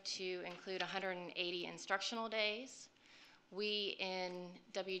code to include 180 instructional days. We in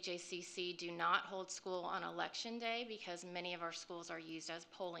WJCC do not hold school on election day because many of our schools are used as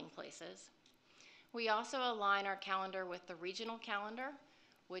polling places. We also align our calendar with the regional calendar,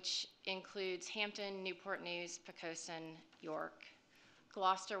 which includes Hampton, Newport News, Poquoson, York.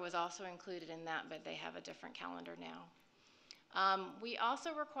 Gloucester was also included in that, but they have a different calendar now. We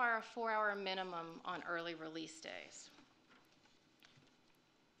also require a 4-hour minimum on early release days.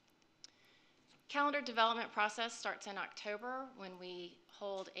 Calendar development process starts in October when we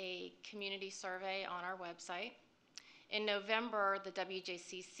hold a community survey on our website. In November, the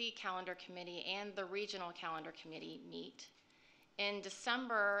WJCC calendar committee and the regional calendar committee meet. In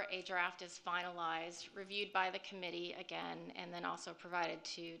December, a draft is finalized, reviewed by the committee again, and then also provided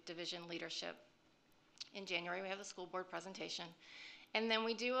to division leadership. In January, we have the school board presentation. And then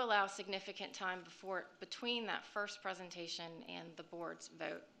we do allow significant time between that first presentation and the board's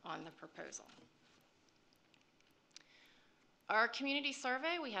vote on the proposal. Our community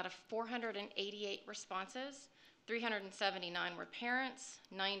survey, we had 488 responses. 379 were parents,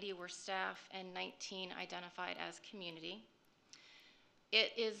 90 were staff, and 19 identified as community.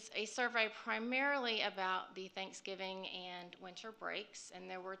 It is a survey primarily about the Thanksgiving and winter breaks, and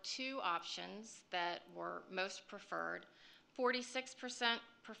there were 2 options that were most preferred. 46%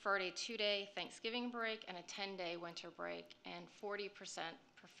 preferred a 2-day Thanksgiving break and a 10-day winter break, and 40%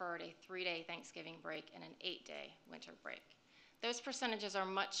 preferred a 3-day Thanksgiving break and an 8-day winter break. Those percentages are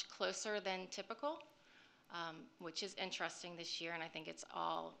much closer than typical, which is interesting this year, and I think it's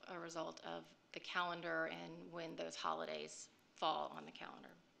all a result of the calendar and when those holidays fall on the calendar.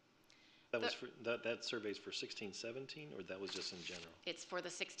 That was for that survey's for 16-17, or that was just in general? It's for the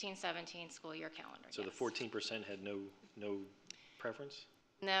 16-17 school year calendar. So yes. the 14% had no preference?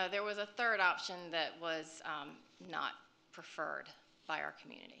 No, there was a third option that was not preferred by our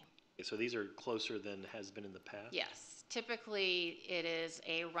community. Okay, so these are closer than has been in the past? Yes. Typically, it is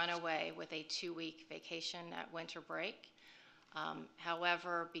a runaway with a 2-week vacation at winter break.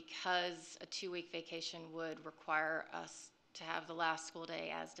 However, because a 2-week vacation would require us to have the last school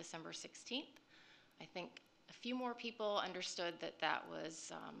day as December 16th, I think a few more people understood that that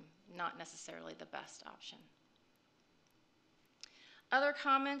was not necessarily the best option. Other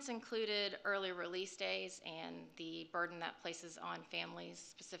comments included early release days and the burden that places on families,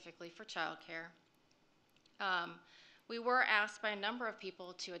 specifically for childcare. We were asked by a number of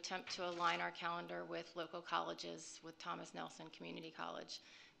people to attempt to align our calendar with local colleges, with Thomas Nelson Community College.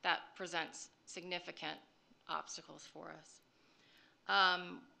 that presents significant obstacles for us.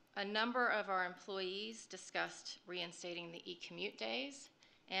 A number of our employees discussed reinstating the e-commute days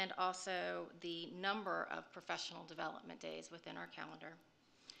and also the number of professional development days within our calendar.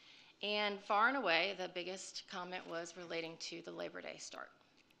 And far and away, the biggest comment was relating to the Labor Day start.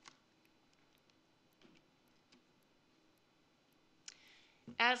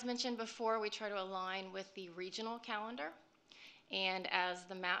 As mentioned before, we try to align with the regional calendar. And as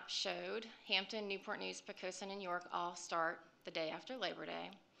the map showed, Hampton, Newport News, Poquoson, and York all start the day after Labor Day.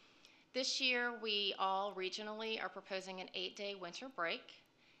 This year, we all regionally are proposing an 8-day winter break,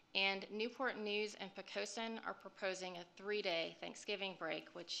 and Newport News and Poquoson are proposing a 3-day Thanksgiving break,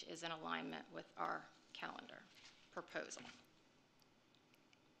 which is in alignment with our calendar proposal.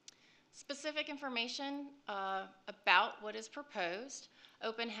 Specific information about what is proposed: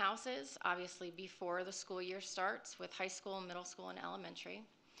 open houses, obviously before the school year starts, with high school, middle school, and elementary.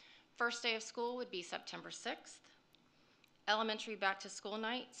 First day of school would be September 6th. Elementary back to school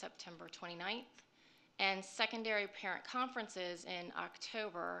night, September 29th. And secondary parent conferences in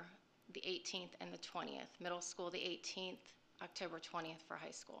October the 18th and the 20th. Middle school the 18th, October 20th for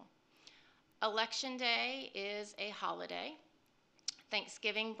high school. Election day is a holiday.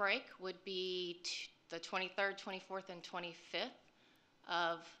 Thanksgiving break would be the 23rd, 24th, and 25th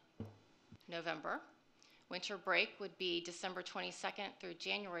of November. Winter break would be December 22nd through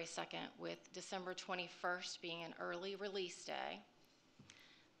January 2nd, with December 21st being an early release day.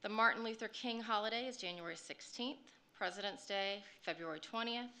 The Martin Luther King holiday is January 16th, President's Day, February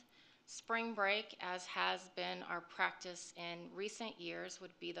 20th. Spring break, as has been our practice in recent years,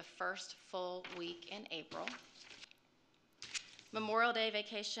 would be the first full week in April. Memorial Day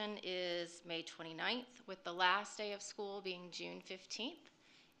vacation is May 29th, with the last day of school being June 15th,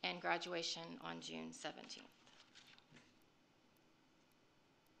 and graduation on June 17th.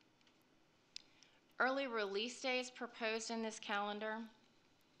 Early release days proposed in this calendar: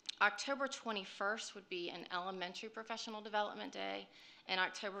 October 21st would be an elementary professional development day, and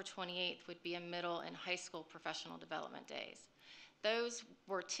October 28th would be a middle and high school professional development days. Those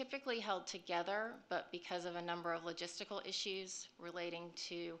were typically held together, but because of a number of logistical issues relating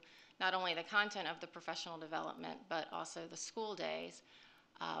to not only the content of the professional development, but also the school days,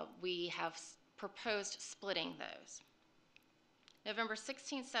 we have proposed splitting those. November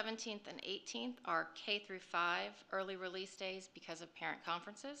 16th, 17th, and 18th are K through 5 early release days because of parent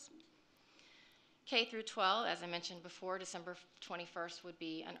conferences. K through 12, as I mentioned before, December 21st would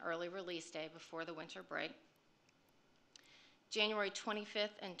be an early release day before the winter break. January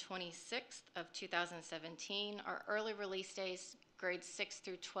 25th and 26th of 2017 are early release days, grades 6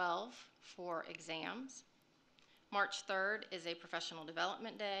 through 12 for exams. March 3rd is a professional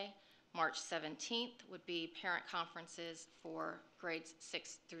development day. March 17th would be parent conferences for grades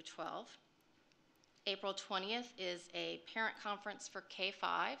 6 through 12. April 20th is a parent conference for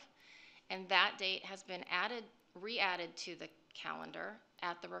K-5, and that date has been re-added to the calendar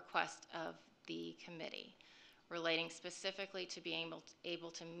at the request of the committee, relating specifically to being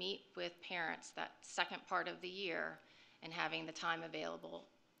able to meet with parents that second part of the year and having the time available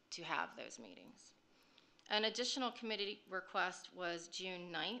to have those meetings. An additional committee request was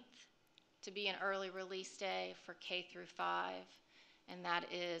June 9th to be an early release day for K through 5, and that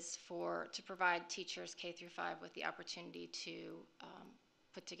is to provide teachers K through 5 with the opportunity to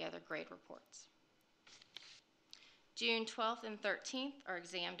put together grade reports. June 12th and 13th are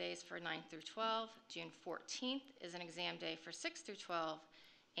exam days for 9 through 12. June 14th is an exam day for 6 through 12,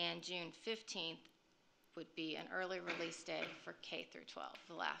 and June 15th would be an early release day for K through 12,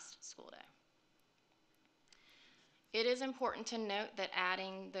 the last school day. It is important to note that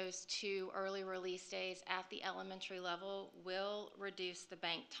adding those 2 early release days at the elementary level will reduce the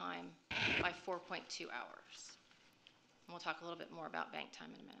bank time by 4.2 hours. And we'll talk a little bit more about bank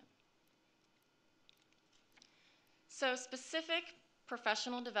time in a minute. So specific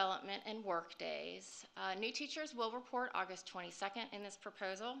professional development and work days. New teachers will report August 22nd in this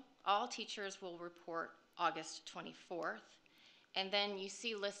proposal. All teachers will report August 24th. And then you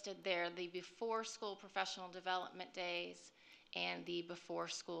see listed there the before school professional development days and the before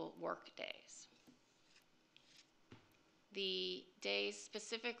school work days. The days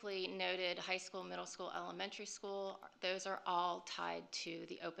specifically noted high school, middle school, elementary school, those are all tied to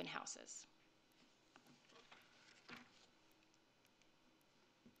the open houses.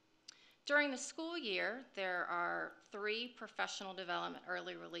 During the school year, there are 3 professional development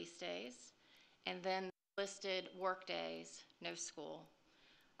early release days, and then listed work days, no school.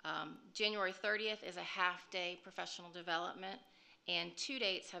 January 30th is a half-day professional development, and 2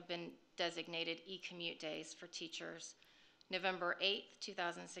 dates have been designated e-commute days for teachers, November 8th,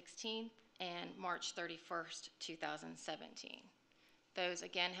 2016, and March 31st, 2017. Those,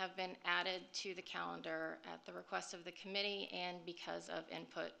 again, have been added to the calendar at the request of the committee and because of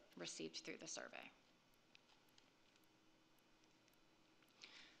input received through the survey.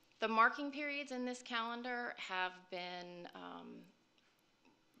 The marking periods in this calendar have been,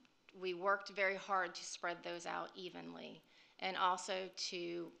 we worked very hard to spread those out evenly, and also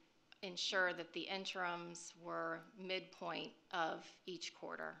to ensure that the interims were midpoint of each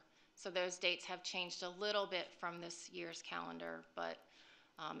quarter. So those dates have changed a little bit from this year's calendar, but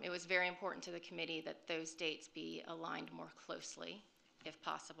it was very important to the committee that those dates be aligned more closely, if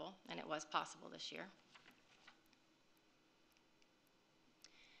possible, and it was possible this year.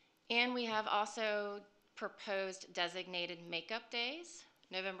 And we have also proposed designated makeup days,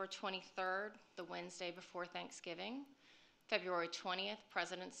 November 23rd, the Wednesday before Thanksgiving, February 20th,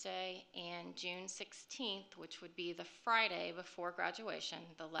 President's Day, and June 16th, which would be the Friday before graduation,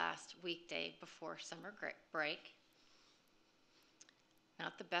 the last weekday before summer break.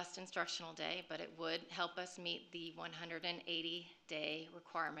 Not the best instructional day, but it would help us meet the 180-day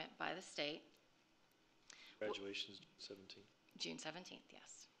requirement by the state. Graduation is 17th. June 17th,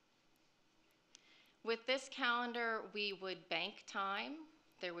 yes. With this calendar, we would bank time.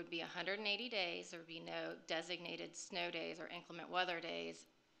 There would be 180 days. There would be no designated snow days or inclement weather days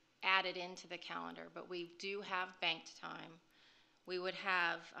added into the calendar, but we do have banked time. We would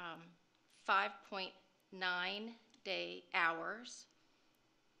have 5.9 hours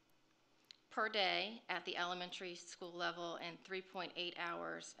per day at the elementary school level and 3.8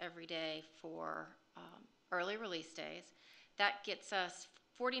 hours every day for early release days. That gets us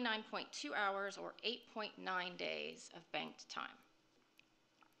 49.2 hours or 8.9 days of banked time.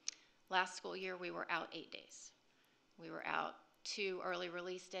 Last school year, we were out 8 days. We were out 2 early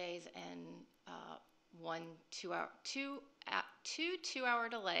release days and two 2-hour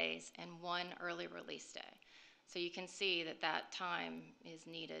delays and 1 early release day. So you can see that that time is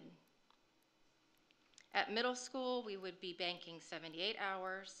needed. At middle school, we would be banking 78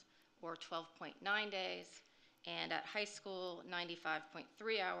 hours or 12.9 days, and at high school,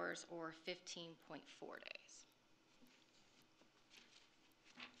 95.3 hours or 15.4 days.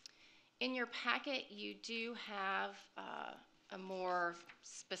 In your packet, you do have a more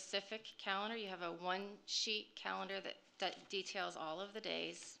specific calendar. You have a one-sheet calendar that details all of the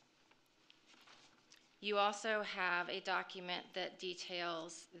days. You also have a document that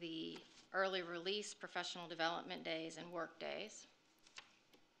details the early release professional development days and work days.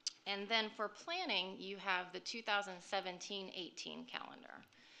 And then for planning, you have the 2017-18 calendar.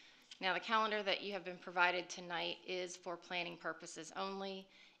 Now, the calendar that you have been provided tonight is for planning purposes only.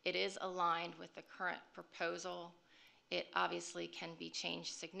 It is aligned with the current proposal. It obviously can be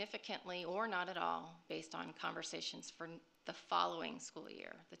changed significantly or not at all based on conversations for the following school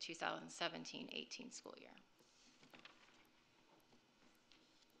year, the 2017-18 school year.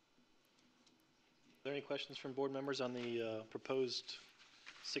 Are there any questions from board members on the proposed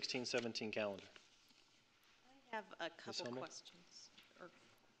 16-17 calendar? I have a Ms. couple Hummel? questions.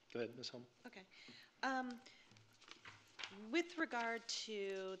 Go ahead, Ms. Hummel. Okay. With regard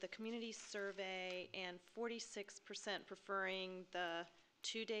to the community survey and 46% preferring the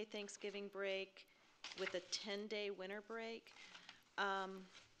 2-day Thanksgiving break with a 10-day winter break,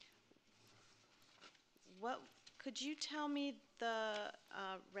 could you tell me the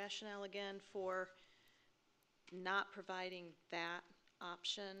rationale again for not providing that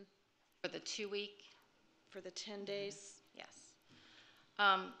option? For the 2-week? For the 10 days? Yes.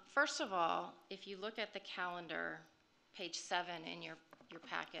 First of all, if you look at the calendar, page 7 in your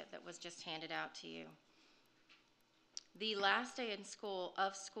packet that was just handed out to you, the last day in school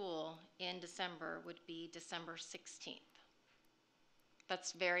in December would be December 16th.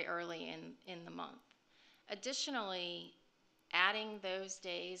 That's very early in the month. Additionally, adding those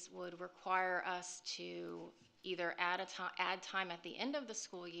days would require us to either add time at the end of the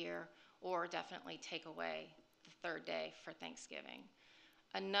school year or definitely take away the 3rd day for Thanksgiving.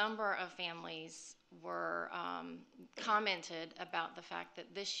 A number of families were commented about the fact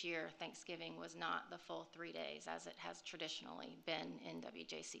that this year Thanksgiving was not the full 3 days as it has traditionally been in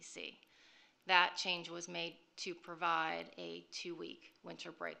WJCC. That change was made to provide a 2-week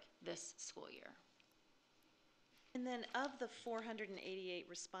winter break this school year. And then of the 488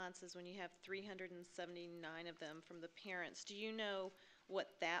 responses, when you have 379 of them from the parents, do you know what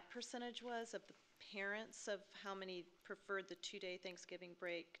that percentage was of the parents of how many preferred the 2-day Thanksgiving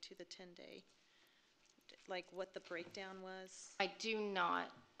break to the 10-day? Like what the breakdown was? I do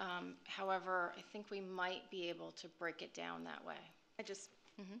not. However, I think we might be able to break it down that way. I just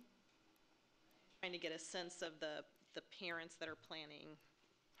trying to get a sense of the the parents that are planning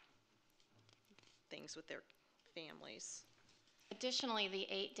things with their families. Additionally, the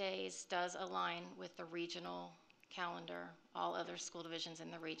 8 days does align with the regional calendar. All other school divisions in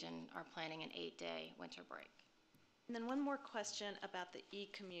the region are planning an 8-day winter break. And then one more question about the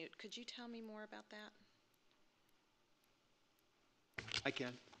e-commute. Could you tell me more about that? I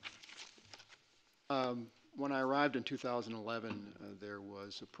can. When I arrived in 2011, there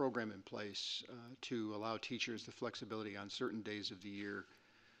was a program in place to allow teachers the flexibility on certain days of the year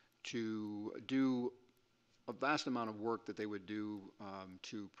to do a vast amount of work that they would do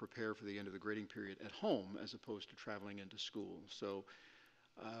to prepare for the end of the grading period at home as opposed to traveling into school. So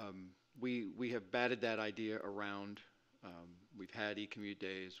we have batted that idea around. We've had e-commute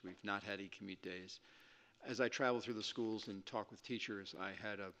days. We've not had e-commute days. As I travel through the schools and talk with teachers, I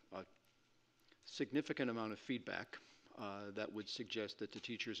had a significant amount of feedback that would suggest that the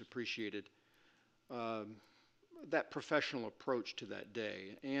teachers appreciated that professional approach to that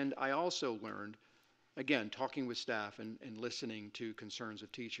day. And I also learned, again, talking with staff and listening to concerns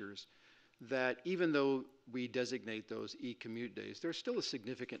of teachers, that even though we designate those e-commute days, there's still a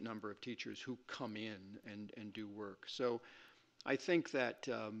significant number of teachers who come in and do work. So I think that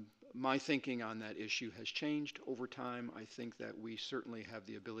my thinking on that issue has changed over time. I think that we certainly have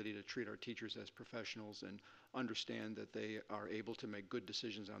the ability to treat our teachers as professionals and understand that they are able to make good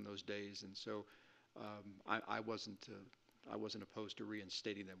decisions on those days. And so I wasn't opposed to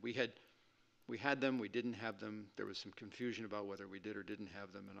reinstating them. We had them, we didn't have them. There was some confusion about whether we did or didn't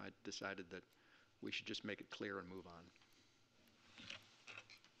have them, and I decided that we should just make it clear and move on.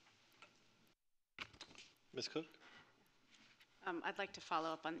 Ms. Cook? I'd like to follow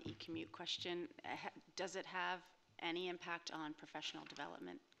up on the e-commute question. Does it have any impact on professional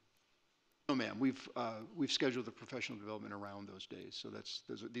development? No, ma'am. We've scheduled the professional development around those days. So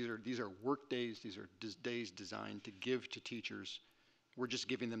these are work days. These are days designed to give to teachers. We're just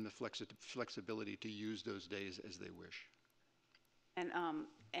giving them the flexibility to use those days as they wish. And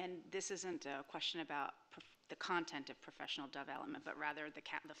this isn't a question about the content of professional development, but rather the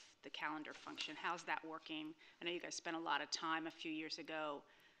calendar function. How's that working? I know you guys spent a lot of time a few years ago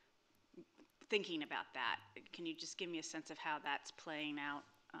thinking about that. Can you just give me a sense of how that's playing out?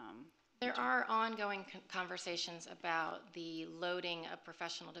 There are ongoing conversations about the loading of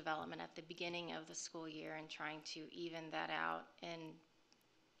professional development at the beginning of the school year and trying to even that out. And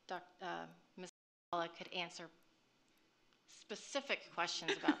Ms. Paula could answer specific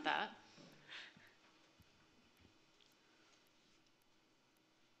questions about that.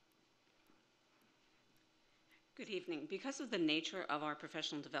 Good evening. Because of the nature of our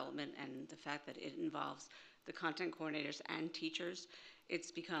professional development and the fact that it involves the content coordinators and teachers,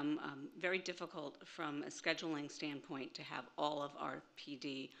 it's become very difficult from a scheduling standpoint to have all of our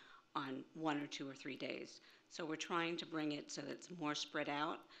PD on 1 or 2 or 3 days. So we're trying to bring it so that it's more spread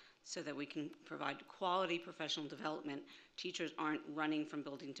out so that we can provide quality professional development. Teachers aren't running from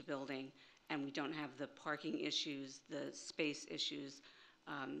building to building, and we don't have the parking issues, the space issues.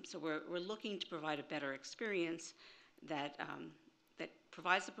 So we're looking to provide a better experience that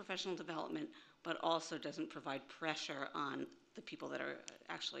provides the professional development, but also doesn't provide pressure on the people that are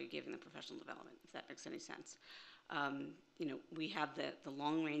actually giving the professional development, if that makes any sense. We have the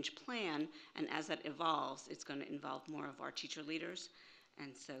long-range plan, and as that evolves, it's going to involve more of our teacher leaders.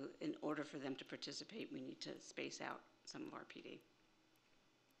 And so in order for them to participate, we need to space out some of our PD.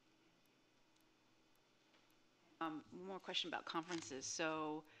 One more question about conferences.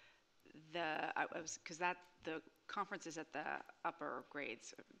 So the conferences at the upper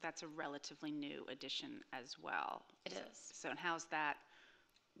grades, that's a relatively new addition as well. It is. So and how's that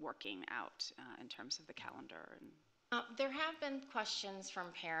working out in terms of the calendar? There have been questions from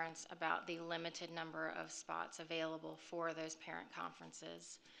parents about the limited number of spots available for those parent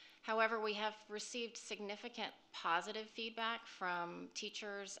conferences. However, we have received significant positive feedback from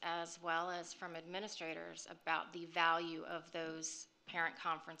teachers as well as from administrators about the value of those parent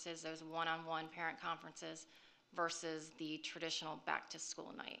conferences, those one-on-one parent conferences, versus the traditional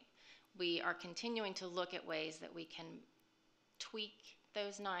back-to-school night. We are continuing to look at ways that we can tweak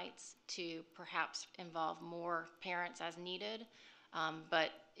those nights to perhaps involve more parents as needed, but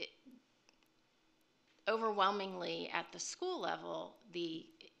overwhelmingly at the school level, the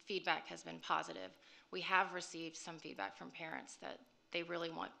feedback has been positive. We have received some feedback from parents that they really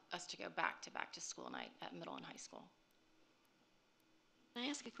want us to go back to school night at middle and high school. Can I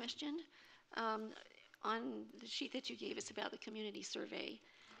ask a question? On the sheet that you gave us about the community survey,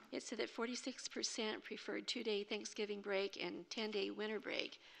 it said that 46% preferred 2-day Thanksgiving break and 10-day winter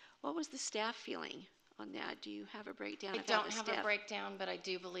break. What was the staff feeling on that? Do you have a breakdown? I don't have a breakdown, but I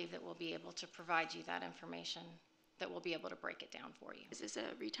do believe that we'll be able to provide you that information that will be able to break it down for you. As a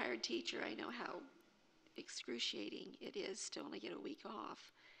retired teacher, I know how excruciating it is to only get a week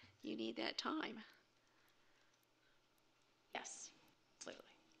off. You need that time. Yes, absolutely.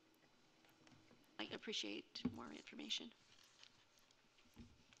 I appreciate more information.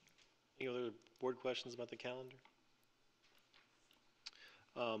 Any other board questions about the calendar?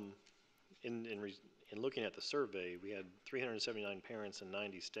 In looking at the survey, we had 379 parents and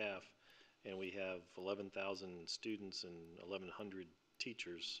 90 staff, and we have 11,000 students and 1,100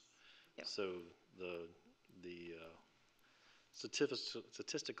 teachers. Yep. So the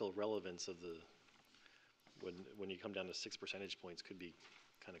statistical relevance of when you come down to 6 percentage points could be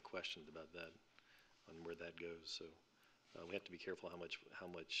kind of questioned about that, on where that goes. So we have to be careful how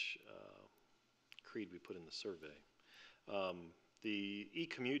much creed we put in the survey. The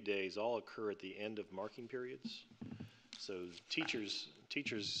e-commute days all occur at the end of marking periods. So teachers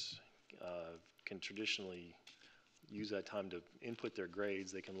can traditionally use that time to input their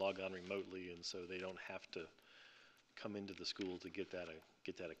grades. They can log on remotely, and so they don't have to come into the school to get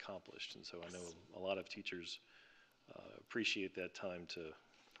that accomplished. And so I know a lot of teachers appreciate that time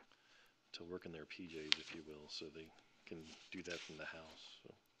to work in their PJs, if you will, so they can do that from the house.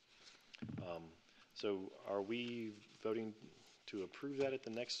 So are we voting to approve that at the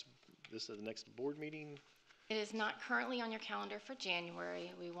next board meeting? It is not currently on your calendar for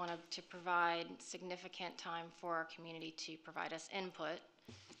January. We wanted to provide significant time for our community to provide us input.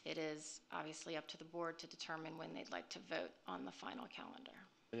 It is obviously up to the board to determine when they'd like to vote on the final calendar.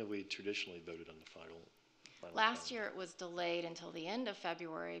 And we traditionally voted on the final Last calendar. year it was delayed until the end of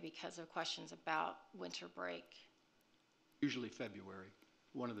February because of questions about winter break. Usually February.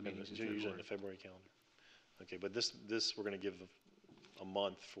 One of the meetings is Usually in February. the February calendar. Okay, but this we're going to give a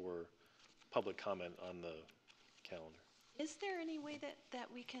month for public comment on the calendar. Is there any way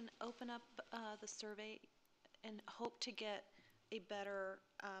that we can open up the survey and hope to get a better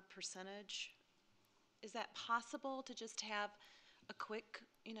percentage? Is that possible, to just have a quick,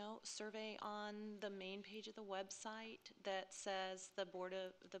 survey on the main page of the website that says the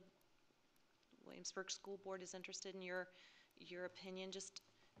Williamsburg School Board is interested in your opinion, just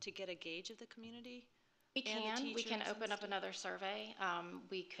to get a gauge of the community? We can teachers open and up another survey.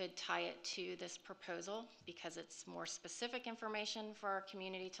 We could tie it to this proposal because it's more specific information for our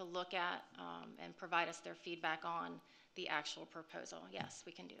community to look at and provide us their feedback on the actual proposal. Yes,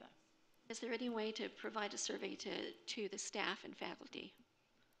 we can do that. Is there any way to provide a survey to the staff and faculty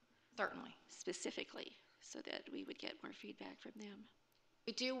Certainly. specifically, so that we would get more feedback from them?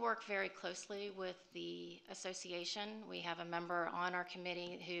 We do work very closely with the association. We have a member on our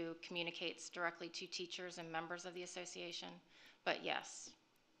committee who communicates directly to teachers and members of the association. But yes,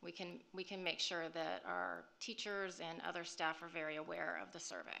 we can make sure that our teachers and other staff are very aware of the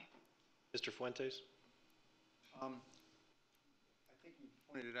survey. Mr. Fuentes? I think you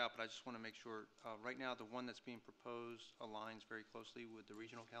pointed it out, but I just want to make sure. Right now, the one that's being proposed aligns very closely with the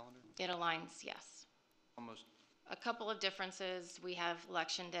regional calendar? It aligns, yes. Almost. A couple of differences. We have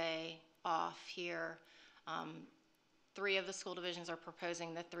Election Day off here. 3 of the school divisions are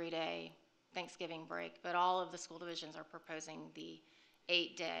proposing the 3-day Thanksgiving break, but all of the school divisions are proposing the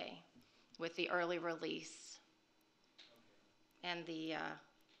 8-day with the early release and the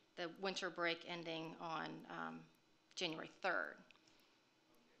winter break ending on January 3rd.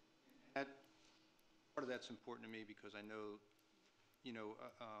 Part of that's important to me because I know,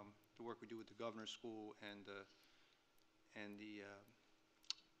 the work we do with the governor's school and the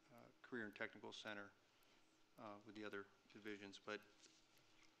Career and Technical Center with the other divisions, but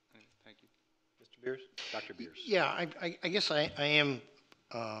anyway, thank you. Mr. Beers? Dr. Beers? Yeah, I guess I am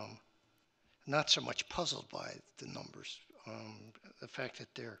not so much puzzled by the numbers. The fact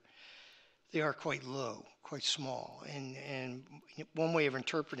that they are quite low, quite small. And one way of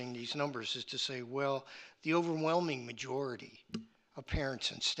interpreting these numbers is to say, well, the overwhelming majority of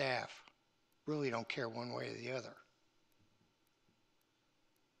parents and staff really don't care one way or the other.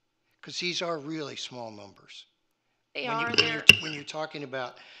 Because these are really small numbers. When you're talking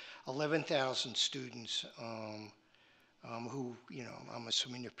about 11,000 students who, I'm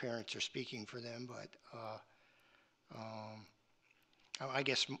assuming their parents are speaking for them, but I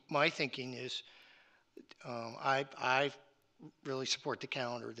guess my thinking is I really support the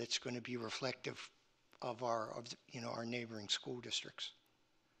calendar that's going to be reflective of our neighboring school districts.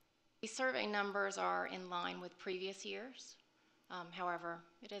 The survey numbers are in line with previous years. However,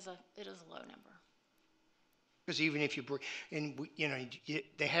 it is a low number. Because even if you bring, and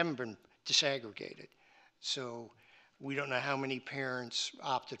they haven't been disaggregated, so we don't know how many parents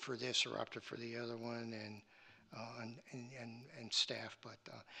opted for this or opted for the other one, and staff. But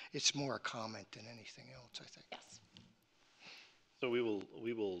it's more a comment than anything else, I think. Yes. So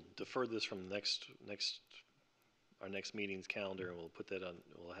we will defer this from our next meeting's calendar, and we'll put that on,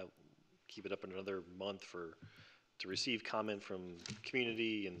 keep it up another month to receive comment from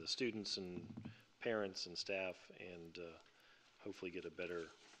community and the students and parents and staff, and hopefully get a better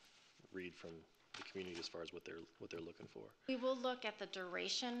read from the community as far as what they're looking for. We will look at the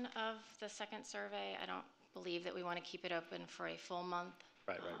duration of the second survey. I don't believe that we want to keep it open for a full month.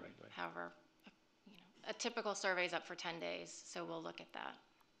 Right. However, a typical survey is up for 10 days, so we'll look at that.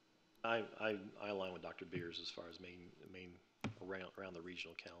 I align with Dr. Beers as far as main around the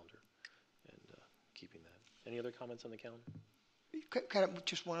regional calendar and keeping that. Any other comments on the calendar? Kind of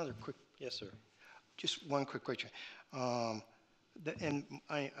just one other quick, Yes, sir. just one quick question. And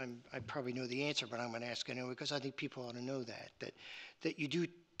I probably know the answer, but I'm going to ask anyway because I think people ought to know that you do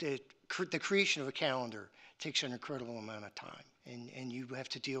the creation of a calendar takes an incredible amount of time, and you have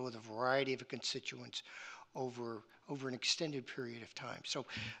to deal with a variety of constituents over an extended period of time. So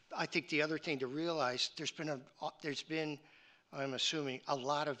I think the other thing to realize, there's been I'm assuming a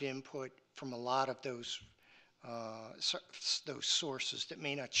lot of input from a lot of those sources that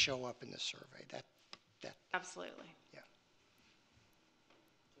may not show up in the survey. Absolutely.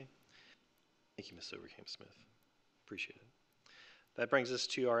 Thank you, Ms. Overcamp-Smith. Appreciate it. That brings us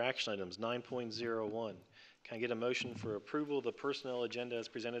to our action items, 9.01. Can I get a motion for approval of the personnel agenda as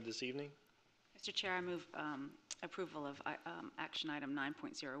presented this evening? Mr. Chair, I move approval of action item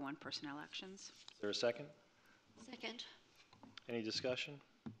 9.01, personnel actions. Is there a second? Second. Any discussion?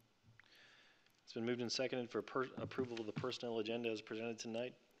 It's been moved and seconded for approval of the personnel agenda as presented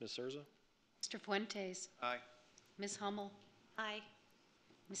tonight. Ms. Surza? Mr. Fuentes? Aye. Ms. Hummel? Aye.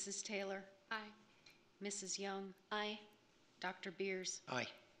 Mrs. Taylor? Aye. Mrs. Young? Aye. Dr. Beers? Aye.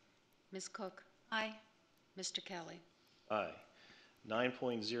 Ms. Cook? Aye. Mr. Kelly? Aye.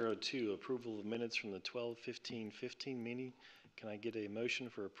 9.02, approval of minutes from the 12/15/15 meeting. Can I get a motion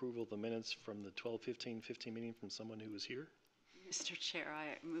for approval of the minutes from the 12/15/15 meeting from someone who was here? Mr. Chair,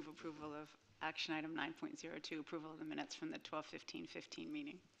 I move approval of action item 9.02, approval of the minutes from the 12/15/15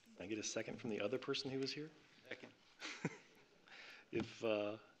 meeting. Can I get a second from the other person who was here? Second. If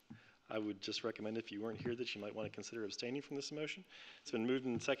I would just recommend if you weren't here that you might want to consider abstaining from this motion. It's been moved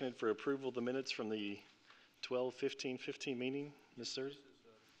and seconded for approval of the minutes from the 12/15/15 meeting. Ms. Surza?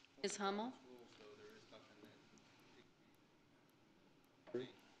 Ms. Hummel?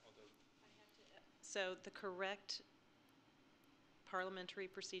 So the correct parliamentary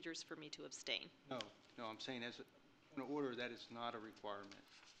procedures for me to abstain. No, I'm saying as an order, that is not a requirement.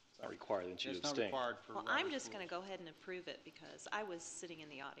 It's not required that you That's not abstain. required for Well, I'm Robert's just going rules. to go ahead and approve it because I was sitting in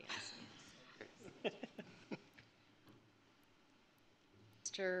the audience.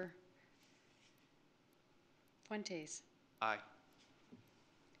 Mr. Fuentes? Aye.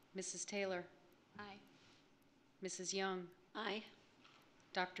 Mrs. Taylor? Aye. Mrs. Young? Aye.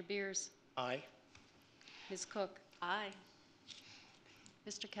 Dr. Beers? Aye. Ms. Cook? Aye.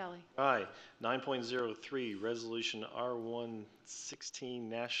 Mr. Kelly? Aye. 9.03, Resolution R116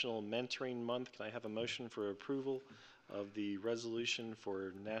 National Mentoring Month. Can I have a motion for approval of the resolution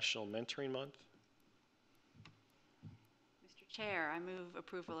for National Mentoring Month? Mr. Chair, I move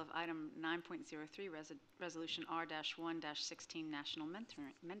approval of item 9.03, resolution R-1-16, National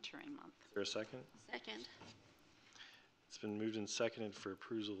Mentoring Month. Is there a second? Second. It's been moved and seconded for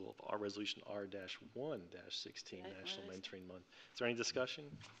approval of our resolution R-1-16 National Mentoring Month. Is there any discussion?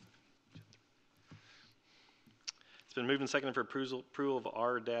 It's been moved and seconded for approval of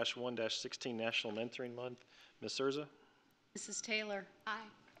R-1-16 National Mentoring Month. Ms. Surza? Mrs. Taylor? Aye.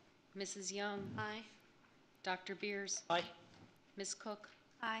 Mrs. Young? Aye. Dr. Beers? Aye. Ms. Cook?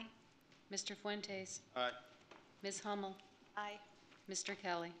 Aye. Mr. Fuentes? Aye. Ms. Hummel? Aye. Mr.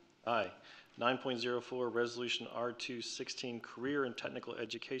 Kelly? Aye. 9.04, Resolution R-216 Career and Technical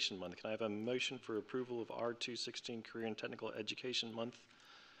Education Month. Can I have a motion for approval of R-216 Career and Technical Education Month?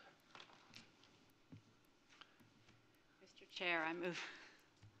 Mr. Chair, I move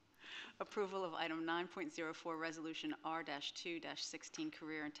approval of item 9.04, resolution R-2-16,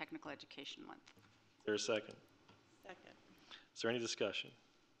 Career and Technical Education Month. Is there a second? Second. Is there any discussion?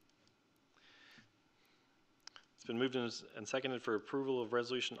 It's been moved and seconded for approval of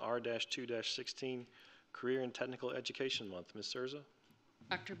Resolution R-2-16 Career and Technical Education Month. Ms. Surza?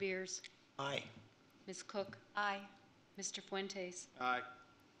 Dr. Beers? Aye. Ms. Cook? Aye. Mr. Fuentes? Aye.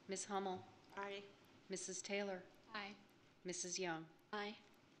 Ms. Hummel? Aye. Mrs. Taylor? Aye. Mrs. Young? Aye.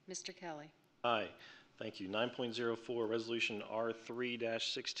 Mr. Kelly? Aye. Thank you. 9.04, Resolution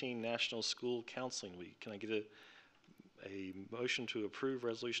R-3-16 National School Counseling Week. Can I get a motion to approve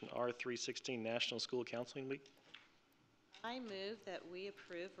Resolution R-3-16 National School Counseling Week? I move that we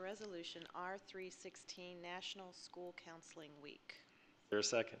approve Resolution R316, National School Counseling Week. Is there a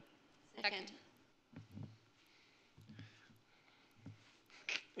second? Second.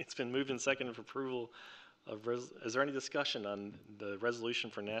 It's been moved and seconded for approval of, is there any discussion on the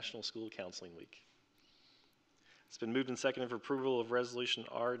resolution for National School Counseling Week? It's been moved and seconded for approval of Resolution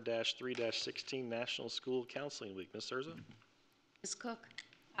R-3-16, National School Counseling Week. Ms. Surza? Ms. Cook?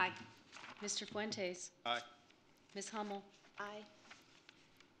 Aye. Mr. Fuentes? Aye. Ms. Hummel? Aye.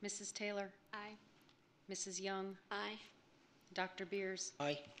 Mrs. Taylor? Aye. Mrs. Young? Aye. Dr. Beers?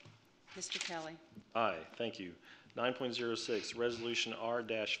 Aye. Mr. Kelly? Aye, thank you. 9.06, Resolution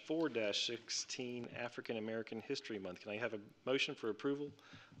R-4-16, African American History Month. Can I have a motion for approval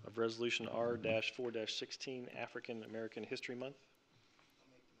of Resolution R-4-16, African American History Month?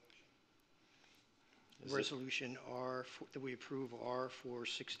 Is Resolution R, that we approve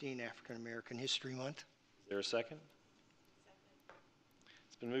R-416, African American History Month. there a second?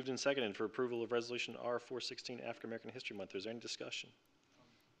 It's been moved and seconded for approval of Resolution R-416, African American History Month. Is there any discussion?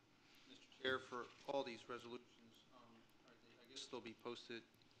 Mr. Chair, for all these resolutions, I guess they'll be posted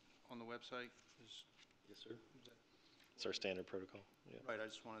on the website? Yes, sir. It's our standard protocol. Yeah. Right, I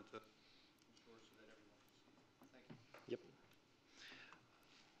just wanted to ensure so that everyone can see. Thank you. Yep.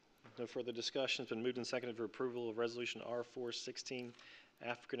 No further discussion. It's been moved and seconded for approval of Resolution R-416,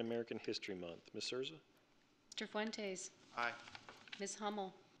 African American History Month. Ms. Surza? Mr. Fuentes? Aye. Ms.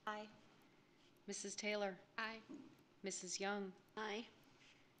 Hummel? Aye. Mrs. Taylor? Aye. Mrs. Young? Aye.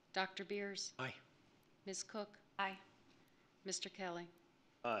 Dr. Beers? Aye. Ms. Cook? Aye. Mr. Kelly?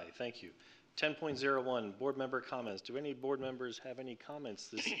 Aye, thank you. 10.01, board member comments. Do any board members have any comments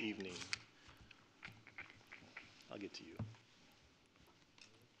this evening? I'll get to you.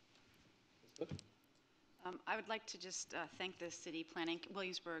 I would like to just thank the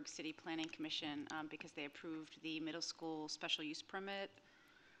Williamsburg City Planning Commission because they approved the middle school special use permit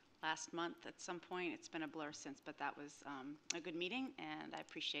last month at some point. It's been a blur since, but that was a good meeting, and I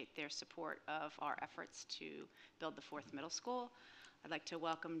appreciate their support of our efforts to build the fourth middle school. I'd like to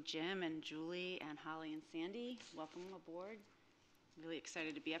welcome Jim and Julie and Holly and Sandy. Welcome aboard. Really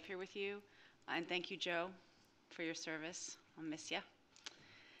excited to be up here with you. And thank you, Joe, for your service. I'll miss you.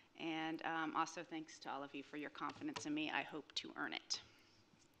 And also thanks to all of you for your confidence in me. I hope to earn it.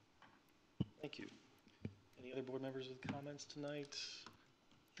 Thank you. Any other board members with comments tonight?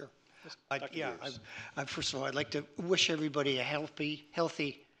 Sure. Dr. Yeah, Beers. first of all, I'd like to wish everybody a healthy,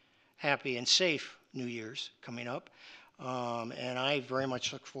 happy, and safe New Year's coming up. And I very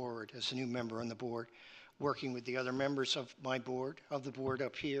much look forward, as a new member on the board, working with the other members of my board, of the board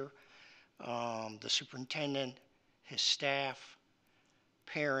up here, the superintendent, his staff,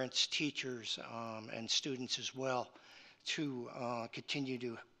 parents, teachers, and students as well, to continue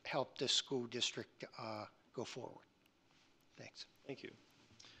to help this school district go forward. Thanks. Thank you.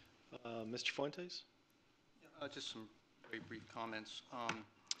 Mr. Fuentes? Just some very brief comments.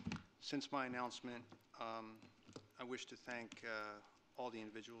 Since my announcement, I wish to thank all the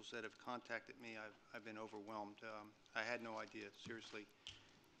individuals that have contacted me. I've been overwhelmed. I had no idea, seriously.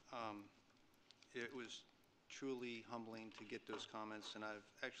 It was truly humbling to get those comments, and I've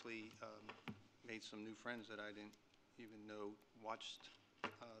actually made some new friends that I didn't even know watched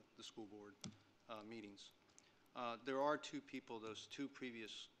the school board meetings. There are two people, those two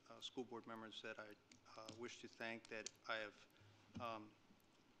previous school board members that I wish to thank that I have,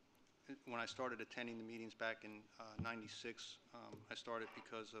 when I started attending the meetings back in '96, I started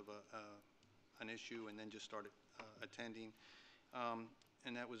because of an issue and then just started attending.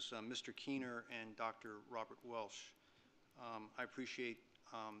 And that was Mr. Keener and Dr. Robert Welsh. I appreciate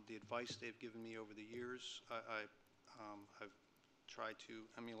the advice they've given me over the years. I've tried to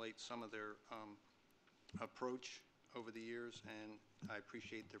emulate some of their approach over the years, and I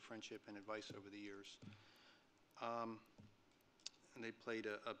appreciate their friendship and advice over the years. And they played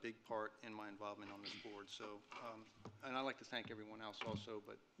a big part in my involvement on this board. So, and I'd like to thank everyone else also,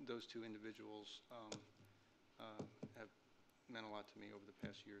 but those two individuals have meant a lot to me over the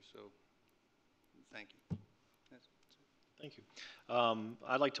past year, so thank you. That's it. Thank you.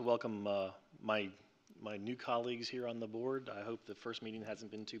 I'd like to welcome my new colleagues here on the board. I hope the first meeting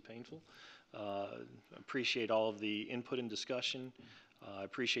hasn't been too painful. Appreciate all of the input and discussion. I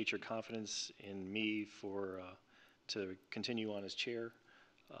appreciate your confidence in me to continue on as chair.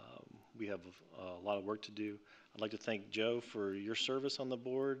 We have a lot of work to do. I'd like to thank Joe for your service on the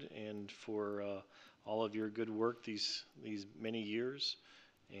board and for all of your good work these many years,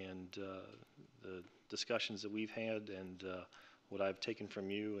 and the discussions that we've had, and what I've taken from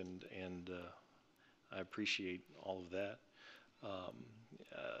you, and I appreciate all of that.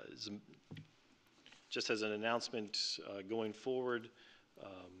 Just as an announcement going forward,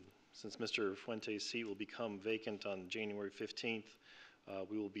 since Mr. Fuentes' seat will become vacant on January 15th,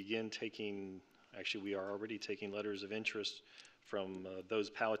 we will begin taking, actually we are already taking letters of interest from those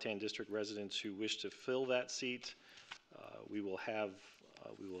Powhatan District residents who wish to fill that seat. We will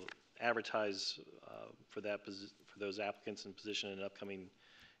advertise for those applicants in position in an upcoming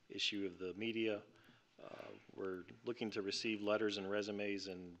issue of the media. We're looking to receive letters and resumes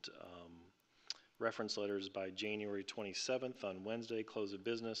and reference letters by January 27th on Wednesday, close of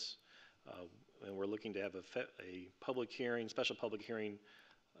business. And we're looking to have a public hearing, special public hearing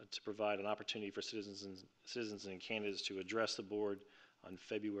to provide an opportunity for citizens and candidates to address the board on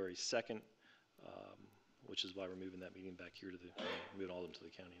February 2nd, which is why we're moving that meeting back here to moving all of them to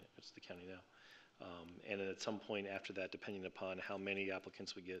the county. It's the county now. And then at some point after that, depending upon how many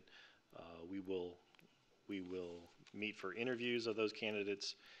applicants we get, we will meet for interviews of those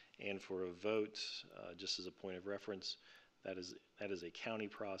candidates and for a vote. Just as a point of reference, that is a county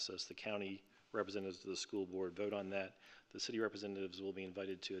process. The county representatives of the school board vote on that. The city representatives will be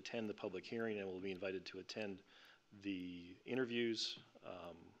invited to attend the public hearing and will be invited to attend the interviews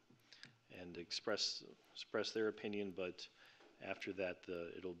and express their opinion. But after that,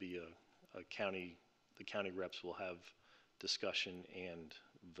 it'll be the county reps will have discussion and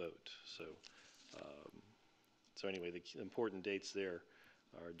vote. So anyway, the important dates there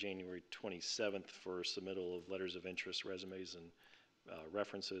are January 27th for submittal of letters of interest, resumes, and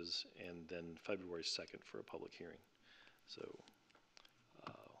references, and then February 2nd for a public hearing. So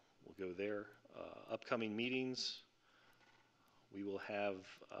we'll go there. Upcoming meetings, we will have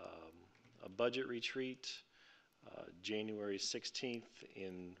a budget retreat January 16th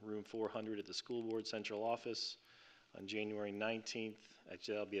in room 400 at the school board central office. On January 19th,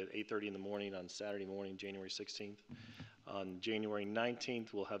 actually that'll be at 8:30 in the morning on Saturday morning, January 16th. On January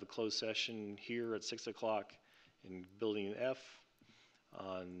 19th, we'll have a closed session here at 6 o'clock in Building F.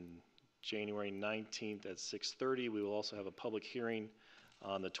 On January 19th at 6:30, we will also have a public hearing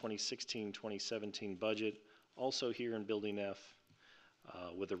on the 2016-2017 budget, also here in Building F,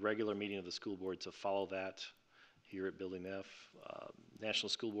 with a regular meeting of the school board to follow that here at Building F. National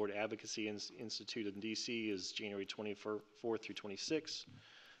School Board Advocacy Institute in DC is January 24th through 26th.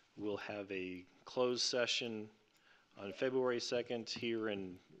 We'll have a closed session on February 2nd here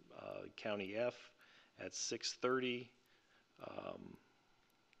in County F at 6:30.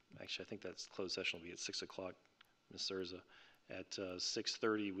 Actually, I think that closed session will be at 6 o'clock, Ms. Surza. At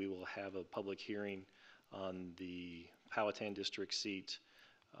 6:30, we will have a public hearing on the Powhatan District seat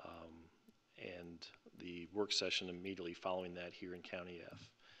and the work session immediately following that here in County F.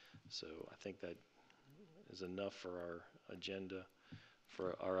 So I think that is enough for our agenda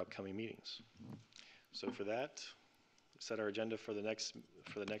for our upcoming meetings. So for that, set our agenda for the next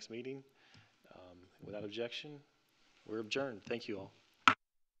meeting. Without objection, we're adjourned. Thank you all.